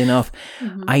 funnily enough,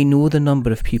 I know the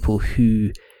number of people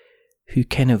who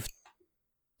kind of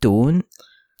don't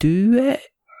do it.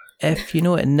 If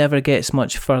it never gets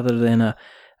much further than a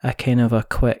kind of a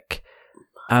quick,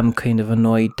 I'm kind of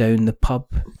annoyed down the pub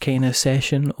kind of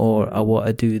session, or I want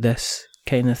to do this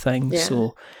kind of thing. Yeah.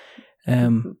 So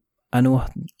I know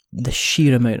the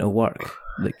sheer amount of work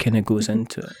that kind of goes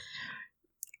into it.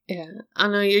 Yeah, I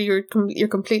know you're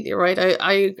completely right.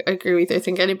 I agree with you. I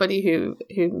think anybody who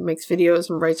makes videos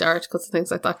and writes articles and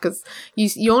things like that, because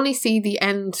you only see the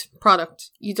end product.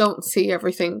 You don't see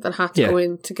everything that had to go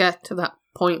in to get to that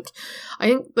point. I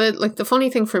think that the funny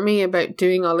thing for me about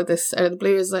doing all of this out of the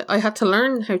blue is that I had to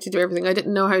learn how to do everything. I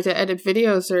didn't know how to edit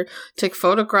videos or take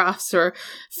photographs or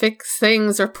fix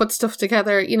things or put stuff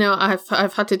together.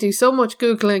 I've had to do so much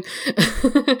Googling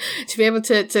to be able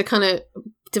to kind of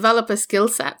develop a skill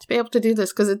set to be able to do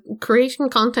this, because creating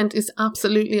content is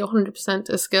absolutely 100%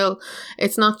 a skill.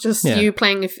 It's not just you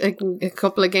playing a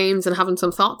couple of games and having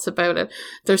some thoughts about it.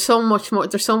 There's so much more.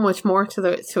 There's so much more to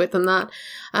it than that.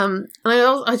 And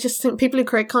I just think people who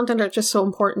create content are just so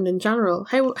important in general.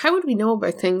 How would we know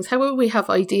about things? How would we have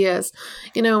ideas?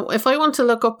 If I want to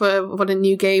look up what a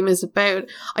new game is about,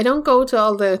 I don't go to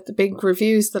all the big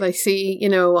reviews that I see,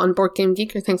 on Board Game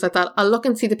Geek or things like that. I'll look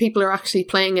and see the people who are actually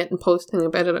playing it and posting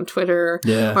about it on Twitter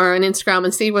or on Instagram,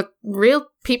 and see what real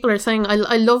people are saying.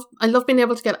 I love being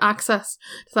able to get access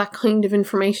to that kind of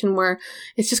information where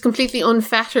it's just completely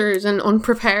unfettered and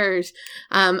unprepared.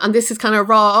 And this is kind of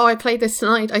raw. Oh, I played this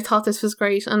tonight. I thought this was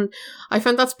great. And I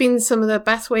found that's been some of the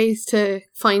best ways to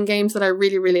find games that I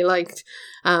really, really liked.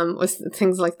 Was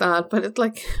things like that. But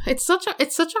it's such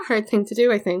a hard thing to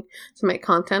do, I think, to make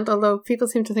content, although people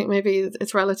seem to think maybe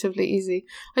it's relatively easy.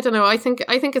 I don't know. I think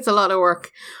it's a lot of work.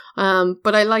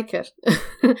 But I like it.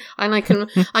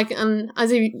 And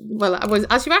as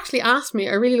you actually asked me,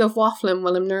 I really love waffling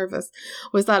when I'm nervous.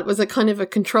 Was a kind of a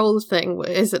control thing?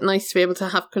 Is it nice to be able to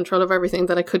have control of everything,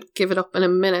 that I could give it up in a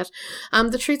minute?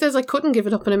 The truth is I couldn't give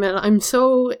it up in a minute. I'm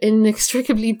so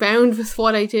inextricably bound with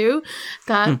what I do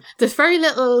that there's very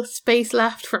little space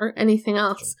left for anything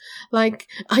else. I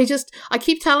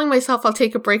keep telling myself I'll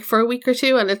take a break for a week or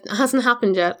two, and it hasn't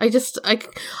happened yet. I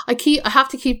have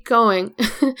to keep going.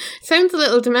 It sounds a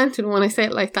little demented when I say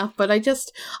it like that, but I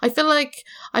feel like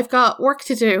I've got work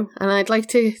to do, and I'd like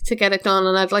to get it done,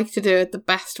 and I'd like to do it the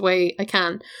best way I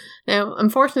can. Now, I'm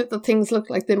fortunate that things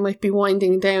look like they might be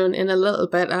winding down in a little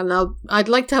bit, and I'd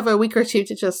like to have a week or two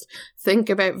to just think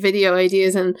about video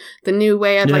ideas and the new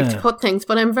way I'd like to put things,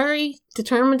 but I'm very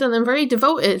determined and I'm very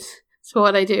devoted to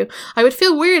what I do. I would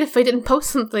feel weird if I didn't post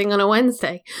something on a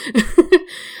Wednesday.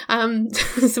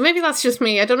 So maybe that's just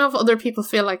me. I don't know if other people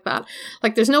feel like that.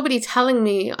 There's nobody telling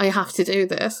me I have to do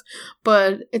this,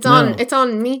 but it's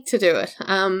on me to do it.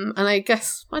 And I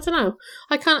guess, I don't know.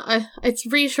 It's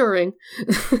reassuring.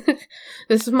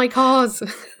 This is my cause.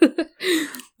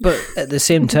 But at the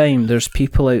same time, there's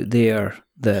people out there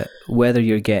that, whether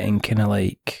you're getting kind of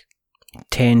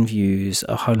 10 views,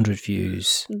 100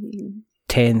 views,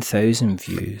 10,000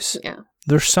 views,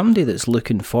 there's somebody that's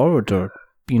looking forward, or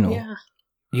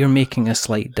you're making a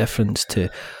slight difference to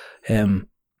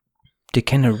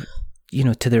kind of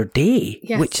to their day,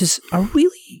 which is a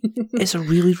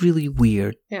really really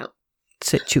weird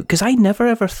situation, because I never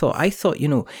ever thought, I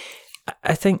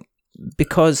think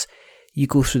because you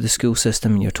go through the school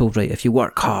system and you're told, right, if you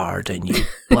work hard and you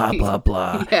blah blah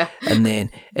blah, and then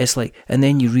it's and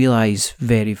then you realise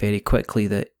very very quickly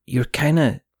that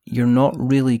you're not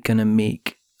really going to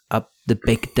make the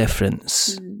big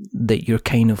difference that you're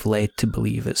kind of led to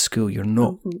believe at school. You're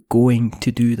not going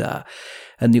to do that.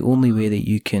 And the only way that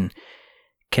you can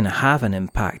kind of have an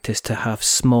impact is to have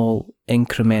small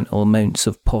incremental amounts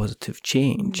of positive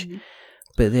change.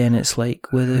 But then it's with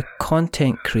the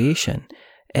content creation,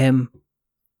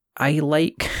 I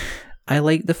like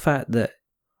the fact that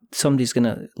somebody's going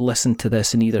to listen to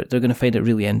this and either they're going to find it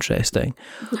really interesting,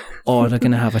 or they're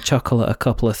going to have a chuckle at a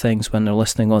couple of things when they're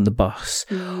listening on the bus,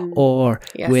 or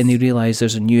when they realise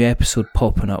there's a new episode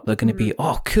popping up, they're going to be,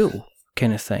 oh, cool,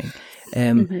 kind of thing.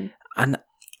 And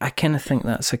I kind of think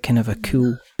that's a kind of a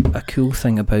cool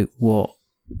thing about what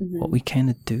we kind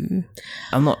of do.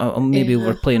 I'm maybe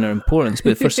overplaying our importance,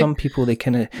 but for some people, they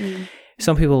kind of,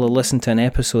 some people will listen to an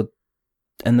episode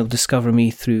and they'll discover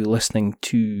me through listening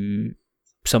to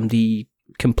somebody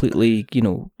completely, you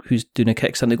know, who's doing a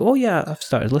Kickstarter, and they go, oh yeah, I've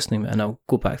started listening, and I'll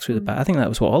go back through the back. I think that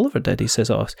was what Oliver did. He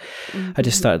says, oh, I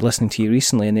just started listening to you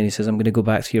recently, and then he says, I'm going to go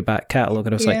back to your back catalogue,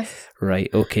 and I was like, right,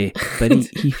 okay. But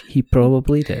he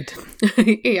probably did.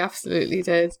 He absolutely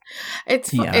did.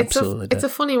 It's a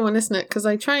funny one, isn't it? Because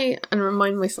I try and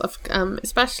remind myself,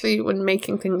 especially when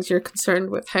making things, you're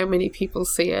concerned with how many people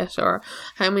see it or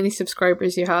how many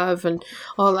subscribers you have and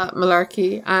all that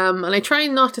malarkey. And I try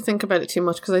not to think about it too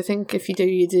much, because I think if you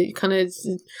do kind of,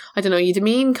 I don't know, you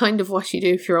demean kind of what you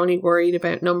do if you're only worried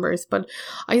about numbers. But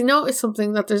I noticed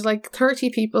something, that there's like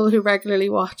 30 people who regularly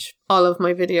watch all of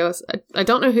my videos. I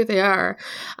don't know who they are.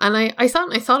 And I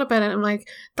thought about it. I'm like,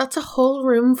 that's a whole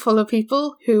room full of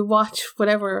people who watch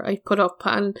whatever I put up.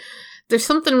 And there's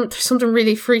something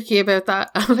really freaky about that.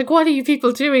 I'm like, what are you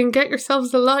people doing? Get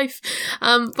yourselves a life.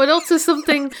 But also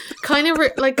something kind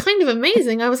of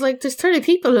amazing. I was like, there's 30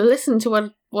 people who listen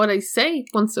to what I say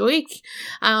once a week,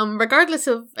 regardless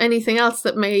of anything else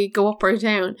that may go up or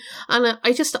down. And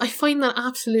I find that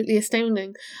absolutely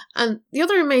astounding. And the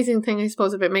other amazing thing, I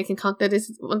suppose, about making content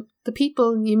is the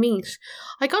people you meet.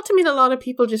 I got to meet a lot of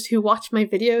people just who watched my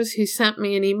videos, who sent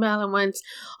me an email and went,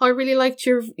 oh, I really liked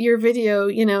your video,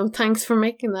 you know, thanks for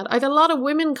making that. I had a lot of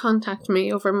women contact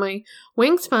me over my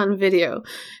Wingspan video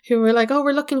who were like, oh,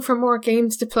 we're looking for more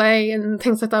games to play and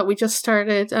things like that. We just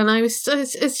started. And it's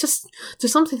just,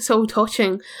 there's something so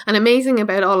touching and amazing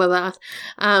about all of that.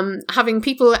 Having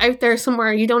people out there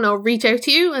somewhere you don't know reach out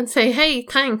to you and say, hey,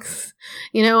 thanks,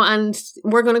 you know, and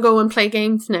we're going to go and play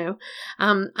games now.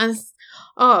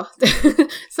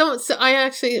 So I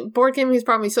actually, board gaming has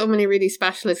brought me so many really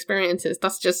special experiences.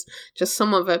 That's just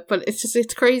some of it, but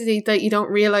it's crazy that you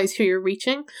don't realize who you're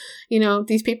reaching. You know,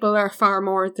 these people are far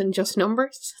more than just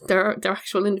numbers. They're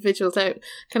actual individuals out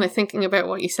kind of thinking about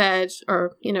what you said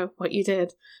or, you know, what you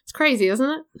did. It's crazy,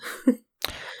 isn't it?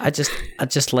 I just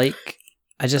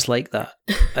like that.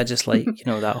 I just like, you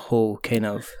know, that whole kind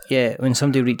of, when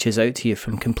somebody reaches out to you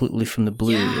completely from the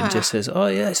blue and just says, oh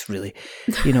yeah, it's really,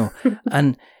 you know,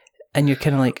 and you're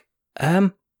kind of like,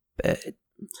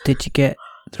 did you get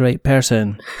the right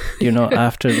person? You're not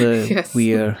after the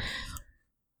weird,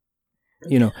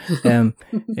 you know,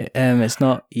 it's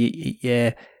not,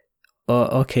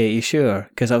 okay, you sure?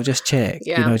 Because I'll just check,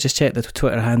 you know, just check the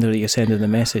Twitter handle that you're sending the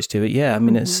message to. But I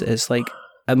mean, it's like,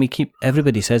 and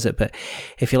everybody says it, but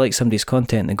if you like somebody's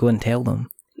content, then go and tell them.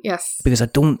 Yes. Because I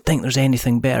don't think there's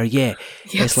anything better.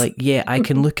 It's like, I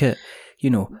can look at,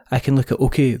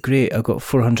 okay, great, I got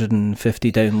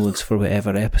 450 downloads for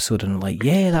whatever episode, and I'm like,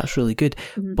 that's really good.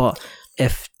 But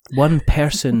if one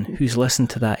person who's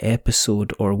listened to that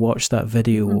episode or watched that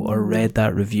video or read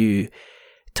that review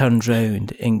turns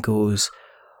round and goes,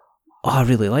 oh, I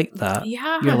really like that.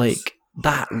 Yes. You're like,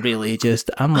 that really just,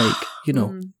 I'm like, you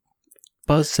know,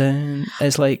 buzzing.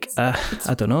 It's like,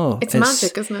 I don't know. It's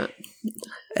magic, isn't it?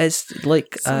 It's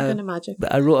like, some kind of magic.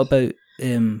 I wrote about,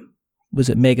 was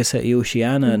it Mega City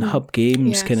Oceania, and Hub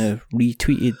Games kind of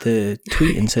retweeted the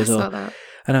tweet and says, that.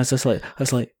 And I was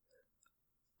like,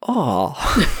 oh.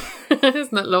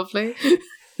 Isn't that lovely?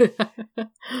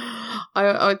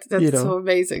 That's so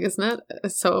amazing, isn't it?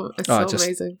 It's so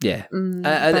amazing. Yeah.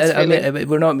 I mean,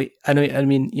 we're not. I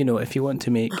mean, you know, if you want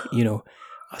to make, you know,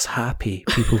 us happy,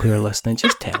 people who are listening,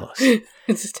 just tell us.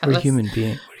 We're human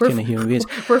beings. We're kind of human beings.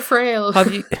 We're frail.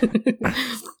 Have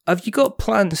you got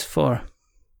plans for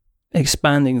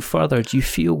expanding further? Do you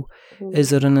feel,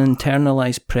 is there an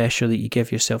internalized pressure that you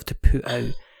give yourself to put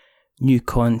out new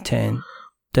content,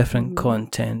 different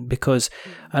content? Because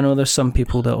I know there's some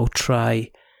people that will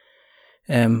try,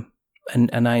 and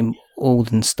I'm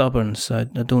old and stubborn, so I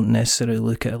don't necessarily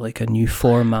look at it like a new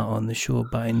format on the show,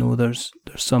 but I know there's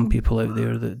some people out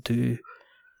there that do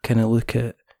kind of look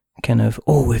at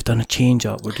we've done a change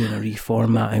up, we're doing a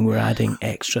reformatting, we're adding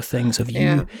extra things. Have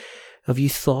you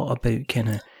thought about kind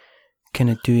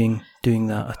of doing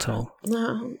that at all?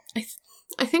 No,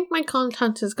 I think my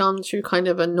content has gone through kind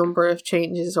of a number of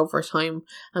changes over time,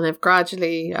 and I've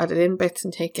gradually added in bits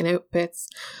and taken out bits.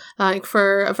 Like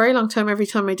for a very long time, every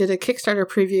time I did a Kickstarter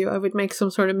preview, I would make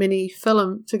some sort of mini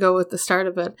film to go with the start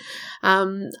of it.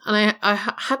 And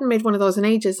I hadn't made one of those in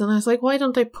ages, and I was like, why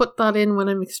don't I put that in when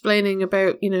I'm explaining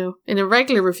about, you know, in a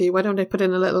regular review? Why don't I put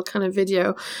in a little kind of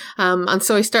video? And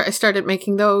so I started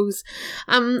making those.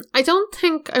 I don't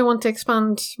think I want to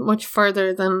expand much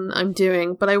further than I'm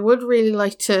doing, but I would really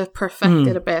like to perfect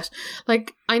it a bit.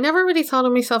 Like, I never really thought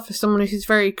of myself as someone who's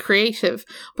very creative,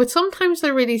 but sometimes I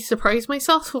really surprise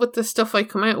myself with the stuff I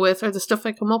come out with or the stuff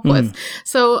I come up with.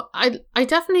 So I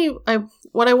definitely,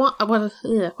 what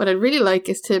I really like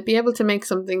is to be able to make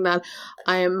something that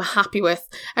I am happy with.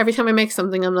 Every time I make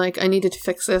something, I'm like, I needed to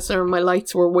fix this, or my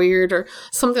lights were weird, or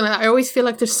something like that. I always feel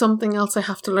like there's something else I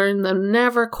have to learn. I'm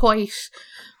never quite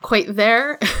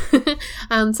there.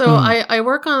 And so I'm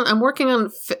working on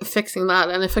fixing that.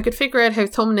 And if I could figure out how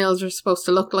thumbnails are supposed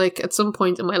to look like at some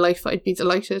point in my life, I'd be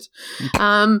delighted.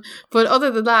 But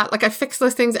other than that, like, I fix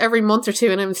those things every month or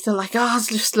two and I'm still like, it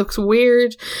just looks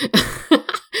weird.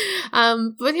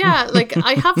 But yeah, like,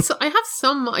 I have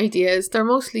some ideas. They're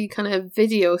mostly kind of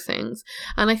video things,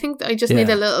 and I think that I just need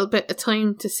a little bit of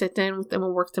time to sit down with them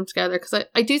and work them together, because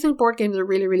I do think board games are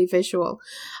really, really visual.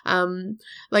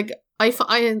 Like, I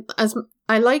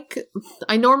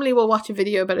normally will watch a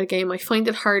video about a game. I find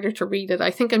it harder to read it.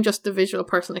 I think I'm just a visual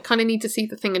person. I kind of need to see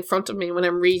the thing in front of me when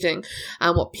I'm reading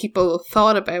and what people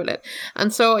thought about it.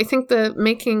 And so I think that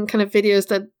making kind of videos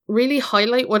that really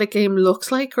highlight what a game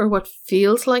looks like or what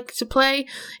feels like to play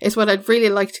is what I'd really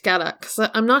like to get at, because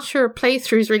I'm not sure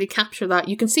playthroughs really capture that.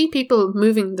 You can see people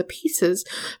moving the pieces,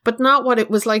 but not what it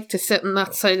was like to sit on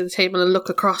that side of the table and look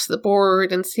across the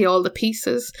board and see all the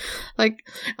pieces. Like,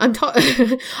 I don't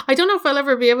know if I'll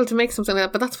ever be able to make something like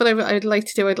that, but that's what I'd like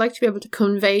to do. I'd like to be able to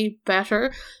convey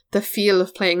better the feel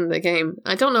of playing the game.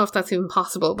 I don't know if that's even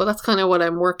possible, but that's kind of what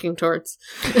I'm working towards.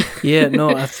 Yeah, no,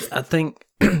 I think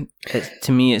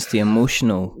to me it's the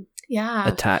emotional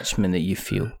attachment that you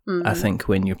feel. I think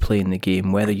when you're playing the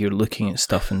game, whether you're looking at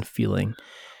stuff and feeling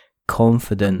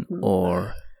confident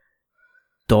or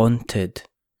daunted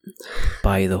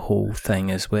by the whole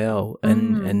thing as well.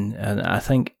 And I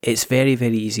think it's very,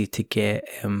 very easy to get,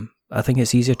 I think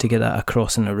it's easier to get that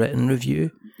across in a written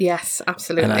review. Yes,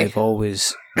 absolutely. And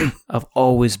I've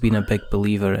always been a big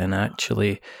believer in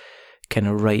actually kind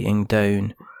of writing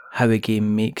down how a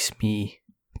game makes me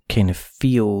kind of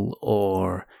feel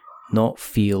or not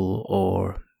feel,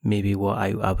 or maybe what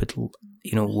I would,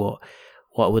 what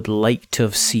I would like to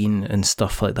have seen and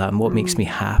stuff like that, and what makes me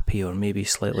happy or maybe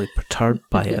slightly perturbed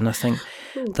by it. And I think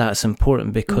that's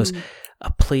important, because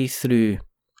a playthrough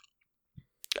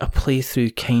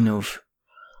kind of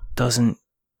doesn't,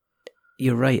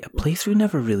 you're right, a playthrough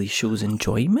never really shows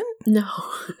enjoyment. No.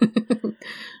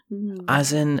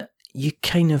 As in, you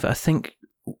kind of, I think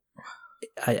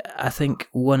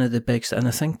one of the big, and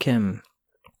I think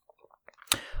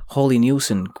Holly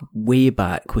Nielsen way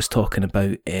back was talking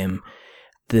about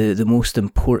the most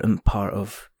important part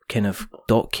of kind of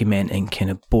documenting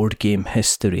kind of board game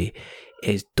history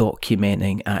is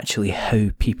documenting actually how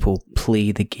people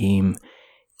play the game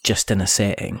just in a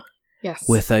setting. Yes.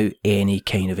 Without any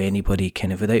kind of anybody,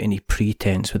 without any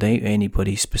pretense, without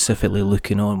anybody specifically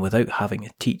looking on, without having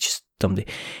to teach somebody.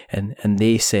 And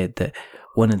they said that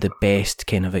one of the best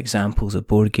kind of examples of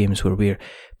board games were where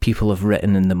people have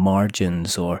written in the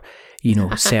margins, or,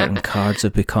 certain cards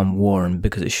have become worn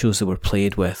because it shows they were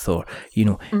played with, or,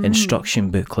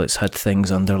 instruction booklets had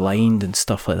things underlined and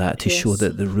stuff like that to show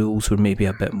that the rules were maybe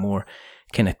a bit more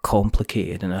kind of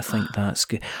complicated. And I think that's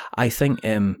good. I think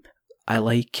I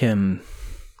like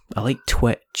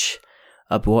Twitch.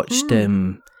 I've watched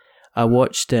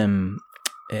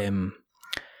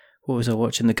what was I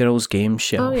watching? The Girls' Game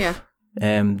Shelf. Oh yeah.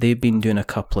 They've been doing a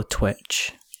couple of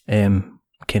Twitch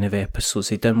kind of episodes.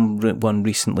 They done one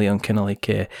recently on kind of like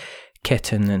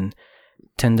Kitten and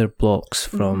Tinder Blocks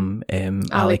from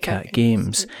Alley Cat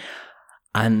Games,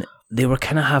 and they were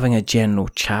kind of having a general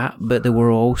chat, but they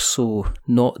were also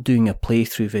not doing a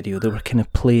playthrough video. They were kind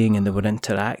of playing and they were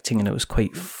interacting, and it was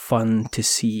quite fun to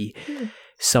see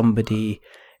somebody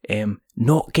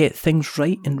not get things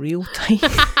right in real time.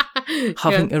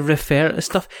 Having to refer to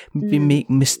stuff, maybe make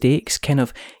mistakes, kind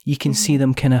of, you can see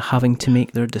them kind of having to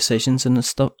make their decisions and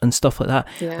stuff like that.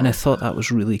 Yeah. And I thought that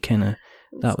was really kind of,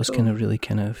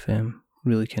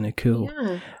 really kind of cool.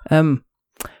 Yeah.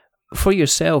 For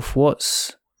yourself,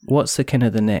 what's the kind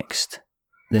of the next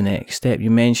step?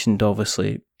 You mentioned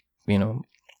obviously,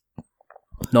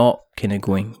 not kind of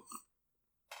going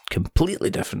completely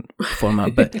different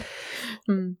format, but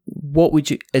what would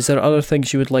you, is there other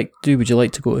things you would like to do? Would you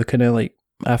like to go to kind of like,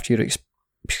 after your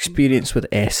experience with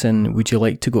Essen, would you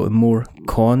like to go to more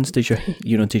cons? Does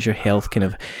your health kind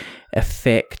of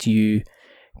affect you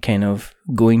kind of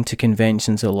going to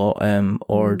conventions a lot,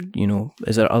 or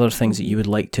is there other things that you would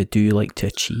like to do, like to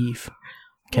achieve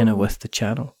kind of with the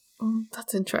channel?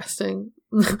 That's interesting.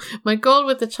 My goal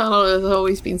with the channel has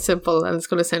always been simple, and it's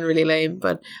going to sound really lame,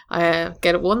 but I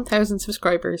get 1,000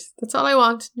 subscribers. That's all I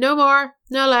want. No more,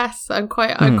 no less. I'm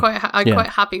quite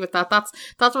happy with that.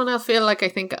 That's when I feel like I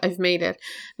think I've made it.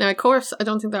 Now, of course, I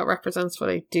don't think that represents what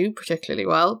I do particularly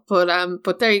well,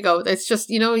 but there you go. It's just,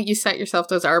 you set yourself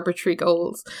those arbitrary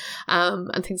goals,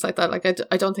 and things like that. Like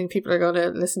I don't think people are going to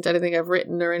listen to anything I've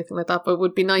written or anything like that, but it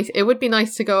would be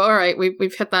nice to go, all right,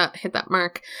 we've hit that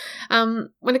mark.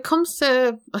 When it comes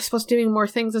to, I suppose, doing more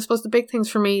things, I suppose the big things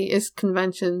for me is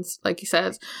conventions, like you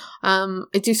said.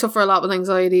 I do suffer a lot with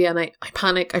anxiety, and I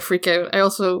panic, I freak out. I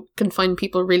also can find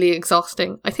people really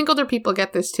exhausting. I think other people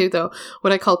get this too, though,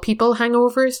 what I call people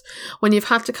hangovers, when you've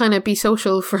had to kind of be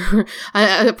social for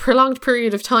a prolonged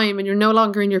period of time and you're no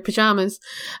longer in your pajamas,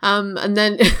 and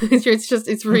then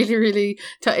it's really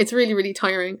really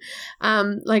tiring.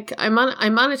 Like I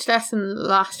managed Essen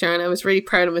last year, and I was really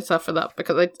proud of myself for that,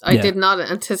 because I did not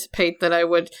anticipate that I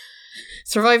would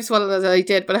survive as well as I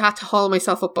did, but I had to haul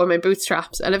myself up by my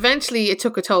bootstraps, and eventually it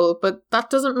took a toll. But that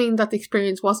doesn't mean that the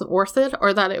experience wasn't worth it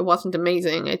or that it wasn't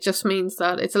amazing. It just means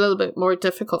that it's a little bit more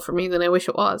difficult for me than I wish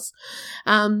it was.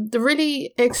 The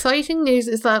really exciting news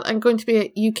is that I'm going to be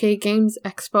at UK Games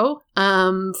Expo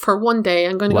for one day.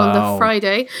 I'm going to go on the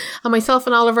Friday, and myself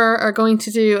and Oliver are going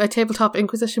to do a Tabletop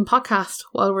Inquisition podcast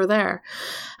while we're there.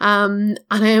 And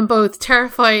I am both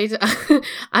terrified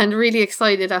and really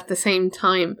excited at the same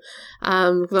time.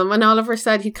 When Oliver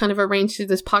said he'd kind of arranged to do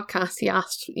this podcast, he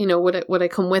asked, would I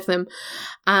come with him?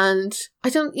 And I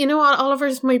don't, what,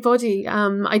 Oliver's my buddy.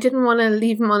 I didn't want to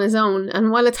leave him on his own. And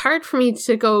while it's hard for me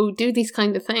to go do these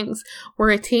kind of things,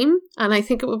 we're a team, and I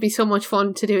think it would be so much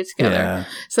fun to do it together. Yeah.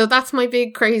 So that's my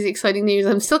big, crazy, exciting news.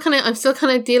 I'm still kind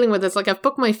of dealing with this. Like, I've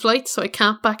booked my flight, so I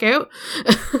can't back out.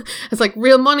 It's like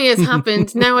real money has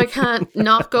happened. Now I can't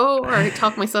not go or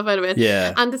talk myself out of it.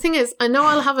 Yeah. And the thing is, I know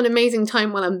I'll have an amazing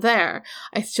time while I'm there.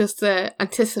 It's just the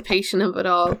anticipation of it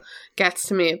all gets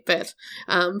to me a bit.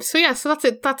 So that's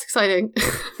it. That's exciting.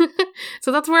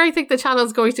 So that's where I think the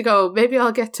channel's going to go. Maybe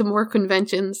I'll get to more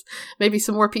conventions. Maybe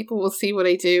some more people will see what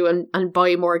I do and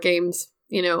buy more games,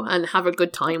 and have a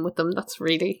good time with them. That's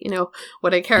really,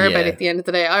 what I care about at the end of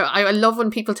the day. I love when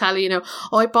people tell you,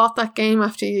 oh, I bought that game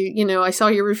after I saw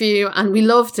your review and we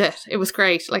loved it. It was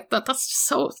great. Like that's just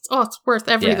so, it's worth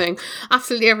everything. Yeah.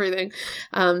 Absolutely everything.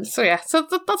 So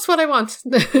that's what I want.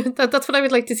 That's what I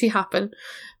would like to see happen.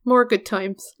 More good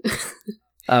times.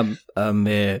 I'm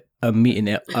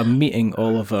meeting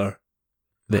Oliver,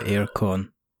 the Aircon.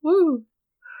 Woo.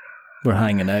 We're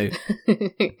hanging out.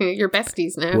 You're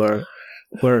besties now.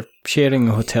 We're sharing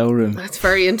a hotel room. That's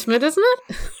very intimate, isn't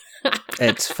it?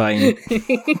 It's fine.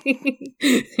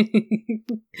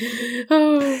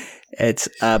 Oh. It's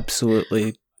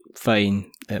absolutely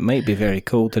fine. It might be very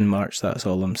cold in March, that's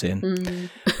all I'm saying.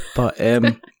 But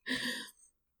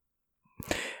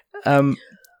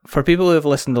for people who have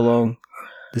listened along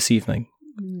this evening,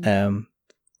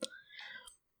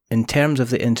 in terms of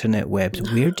the internet webs,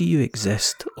 where do you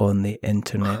exist on the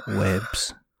internet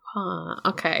webs?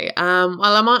 Okay.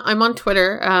 Well, I'm on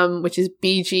Twitter, which is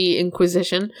BG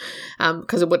Inquisition,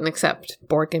 because it wouldn't accept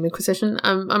Board Game Inquisition.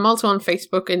 I'm also on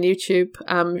Facebook and YouTube.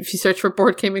 If you search for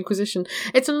Board Game Inquisition,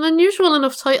 it's an unusual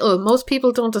enough title. Most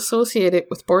people don't associate it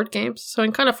with board games, so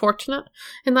I'm kind of fortunate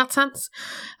in that sense.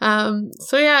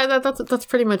 So yeah, that's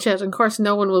pretty much it. And of course,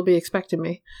 no one will be expecting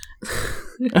me.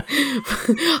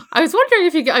 I was wondering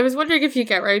if you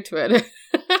get round to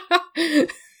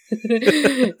it.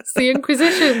 It's the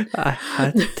Inquisition. I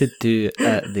had to do it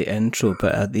at the intro,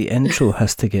 but the intro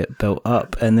has to get built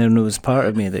up, and then there was part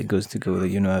of me that goes to go,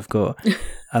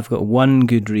 I've got one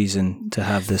good reason to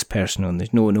have this person on.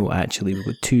 There's no, actually, we've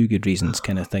got two good reasons,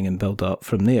 kind of thing, and build up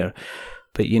from there.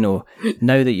 But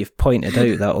now that you've pointed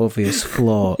out that obvious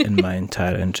flaw in my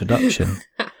entire introduction,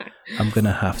 I'm going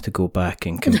to have to go back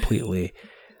and completely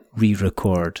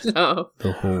re-record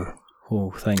the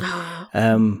whole thing.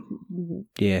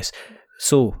 Yes.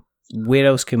 So where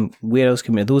else can we?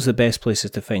 Those are the best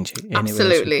places to find you?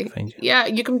 Absolutely. Find you? Yeah,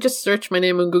 you can just search my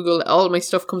name on Google. All my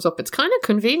stuff comes up. It's kind of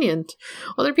convenient.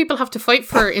 Other people have to fight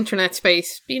for internet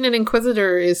space. Being an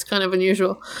inquisitor is kind of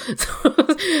unusual.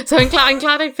 So I'm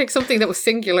glad I picked something that was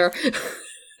singular.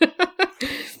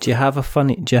 Do you have a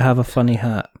funny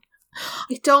hat?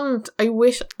 I don't. I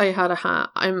wish I had a hat.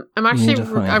 I'm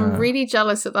really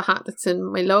jealous of the hat that's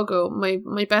in my logo.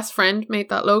 My best friend made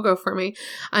that logo for me,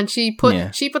 and she put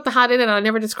the hat in it. And I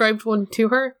never described one to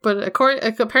her, but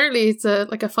apparently it's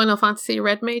like a Final Fantasy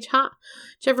Red Mage hat.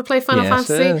 Did you ever play Final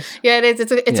Fantasy? It is. Yeah, it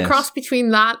is. It's a cross between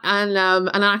that and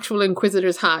an actual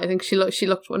Inquisitor's hat. I think she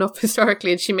looked one up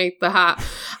historically, and she made the hat.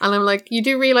 And I'm like, you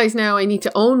do realize now I need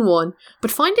to own one,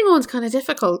 but finding one's kind of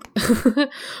difficult.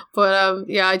 But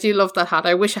yeah, I do love that hat.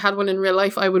 I wish I had one in real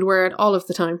life. I would wear it all of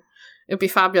the time. It'd be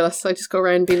fabulous. I just go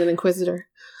around being an inquisitor.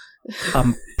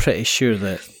 I'm pretty sure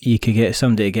that you could get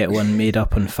somebody to get one made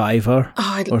up on Fiverr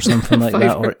or something like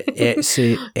that, or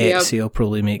Etsy. Etsy will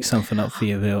probably make something up for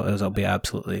you. It'll be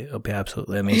absolutely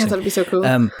amazing. Yeah, that'd be so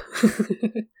cool.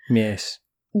 Yes.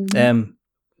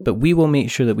 But we will make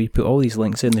sure that we put all these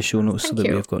links in the show notes so that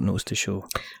we've got notes to show.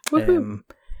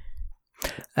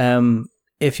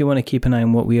 If you want to keep an eye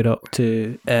on what we're up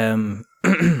to,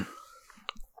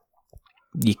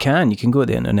 you can go to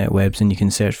the internet webs and you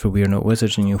can search for We're Not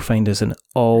Wizards and you'll find us in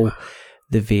all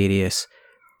the various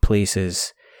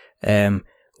places.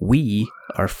 We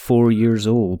are 4 years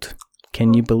old.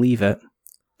 Can you believe it?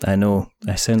 I know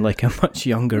I sound like a much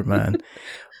younger man,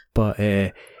 but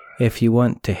if you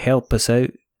want to help us out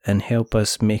and help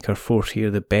us make our 4th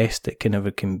year the best it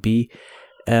ever can be,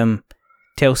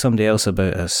 tell somebody else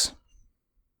about us.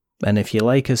 And if you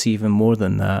like us even more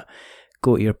than that,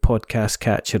 go to your podcast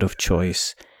catcher of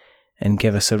choice and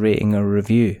give us a rating or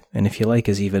review. And if you like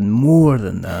us even more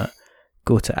than that,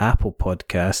 go to Apple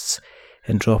Podcasts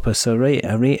and drop us a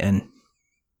rating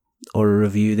or a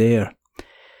review there.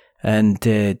 And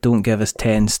don't give us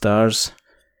 10 stars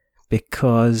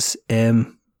because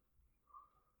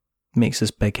makes us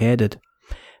big-headed.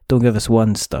 Don't give us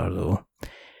 1 star though,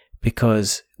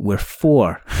 because we're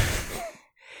 4.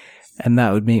 And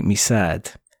that would make me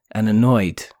sad and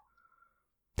annoyed.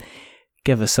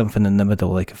 Give us something in the middle,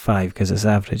 like a 5, because it's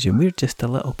average, and we're just a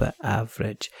little bit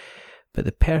average. But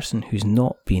the person who's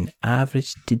not been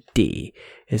average today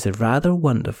is the rather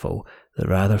wonderful, the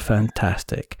rather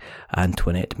fantastic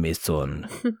Antoinette Maison.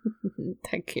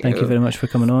 Thank you. Thank you very much for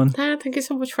coming on. Thank you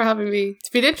so much for having me. It's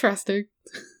been interesting.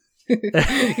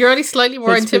 You're only slightly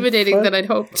more intimidating than I'd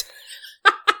hoped.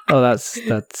 Oh, that's.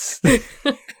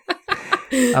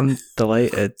 I'm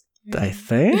delighted. I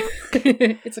think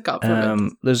it's a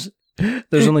compliment.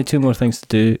 There's only 2 more things to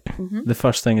do. Mm-hmm. The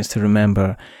first thing is to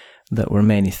remember that we're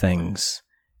many things,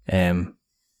 but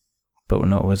we're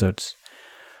not wizards.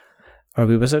 Are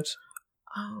we wizards?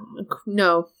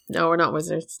 No, we're not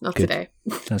wizards. Not good. Today.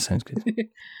 That sounds good.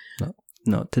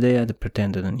 Not today. I'd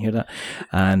pretend I didn't hear that.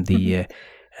 And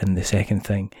the second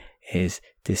thing is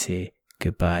to say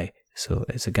goodbye. So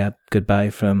it's a goodbye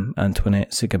from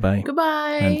Antoinette. Say goodbye.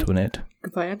 Goodbye, Antoinette.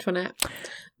 Goodbye, Antoinette.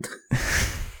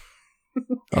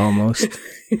 Almost.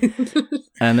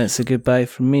 And it's a goodbye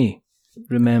from me.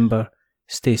 Remember,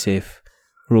 stay safe,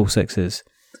 roll 6s,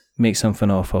 make something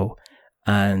awful,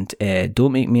 and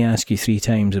don't make me ask you 3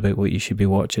 times about what you should be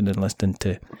watching and listening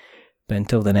to. But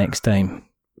until the next time,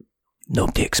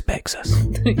 nobody expects us.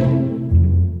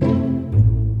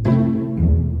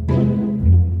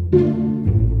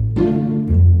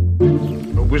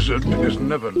 A wizard is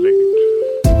never late.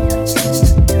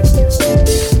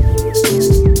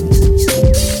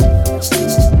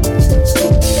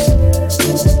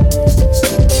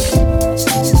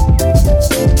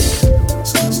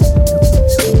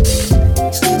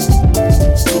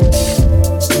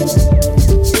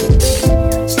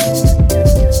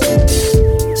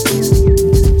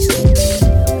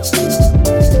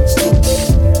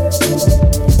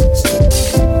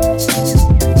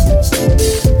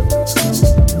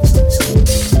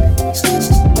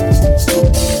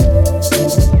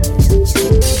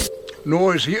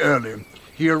 Nor is he early.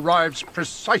 He arrives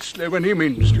precisely when he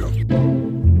means to.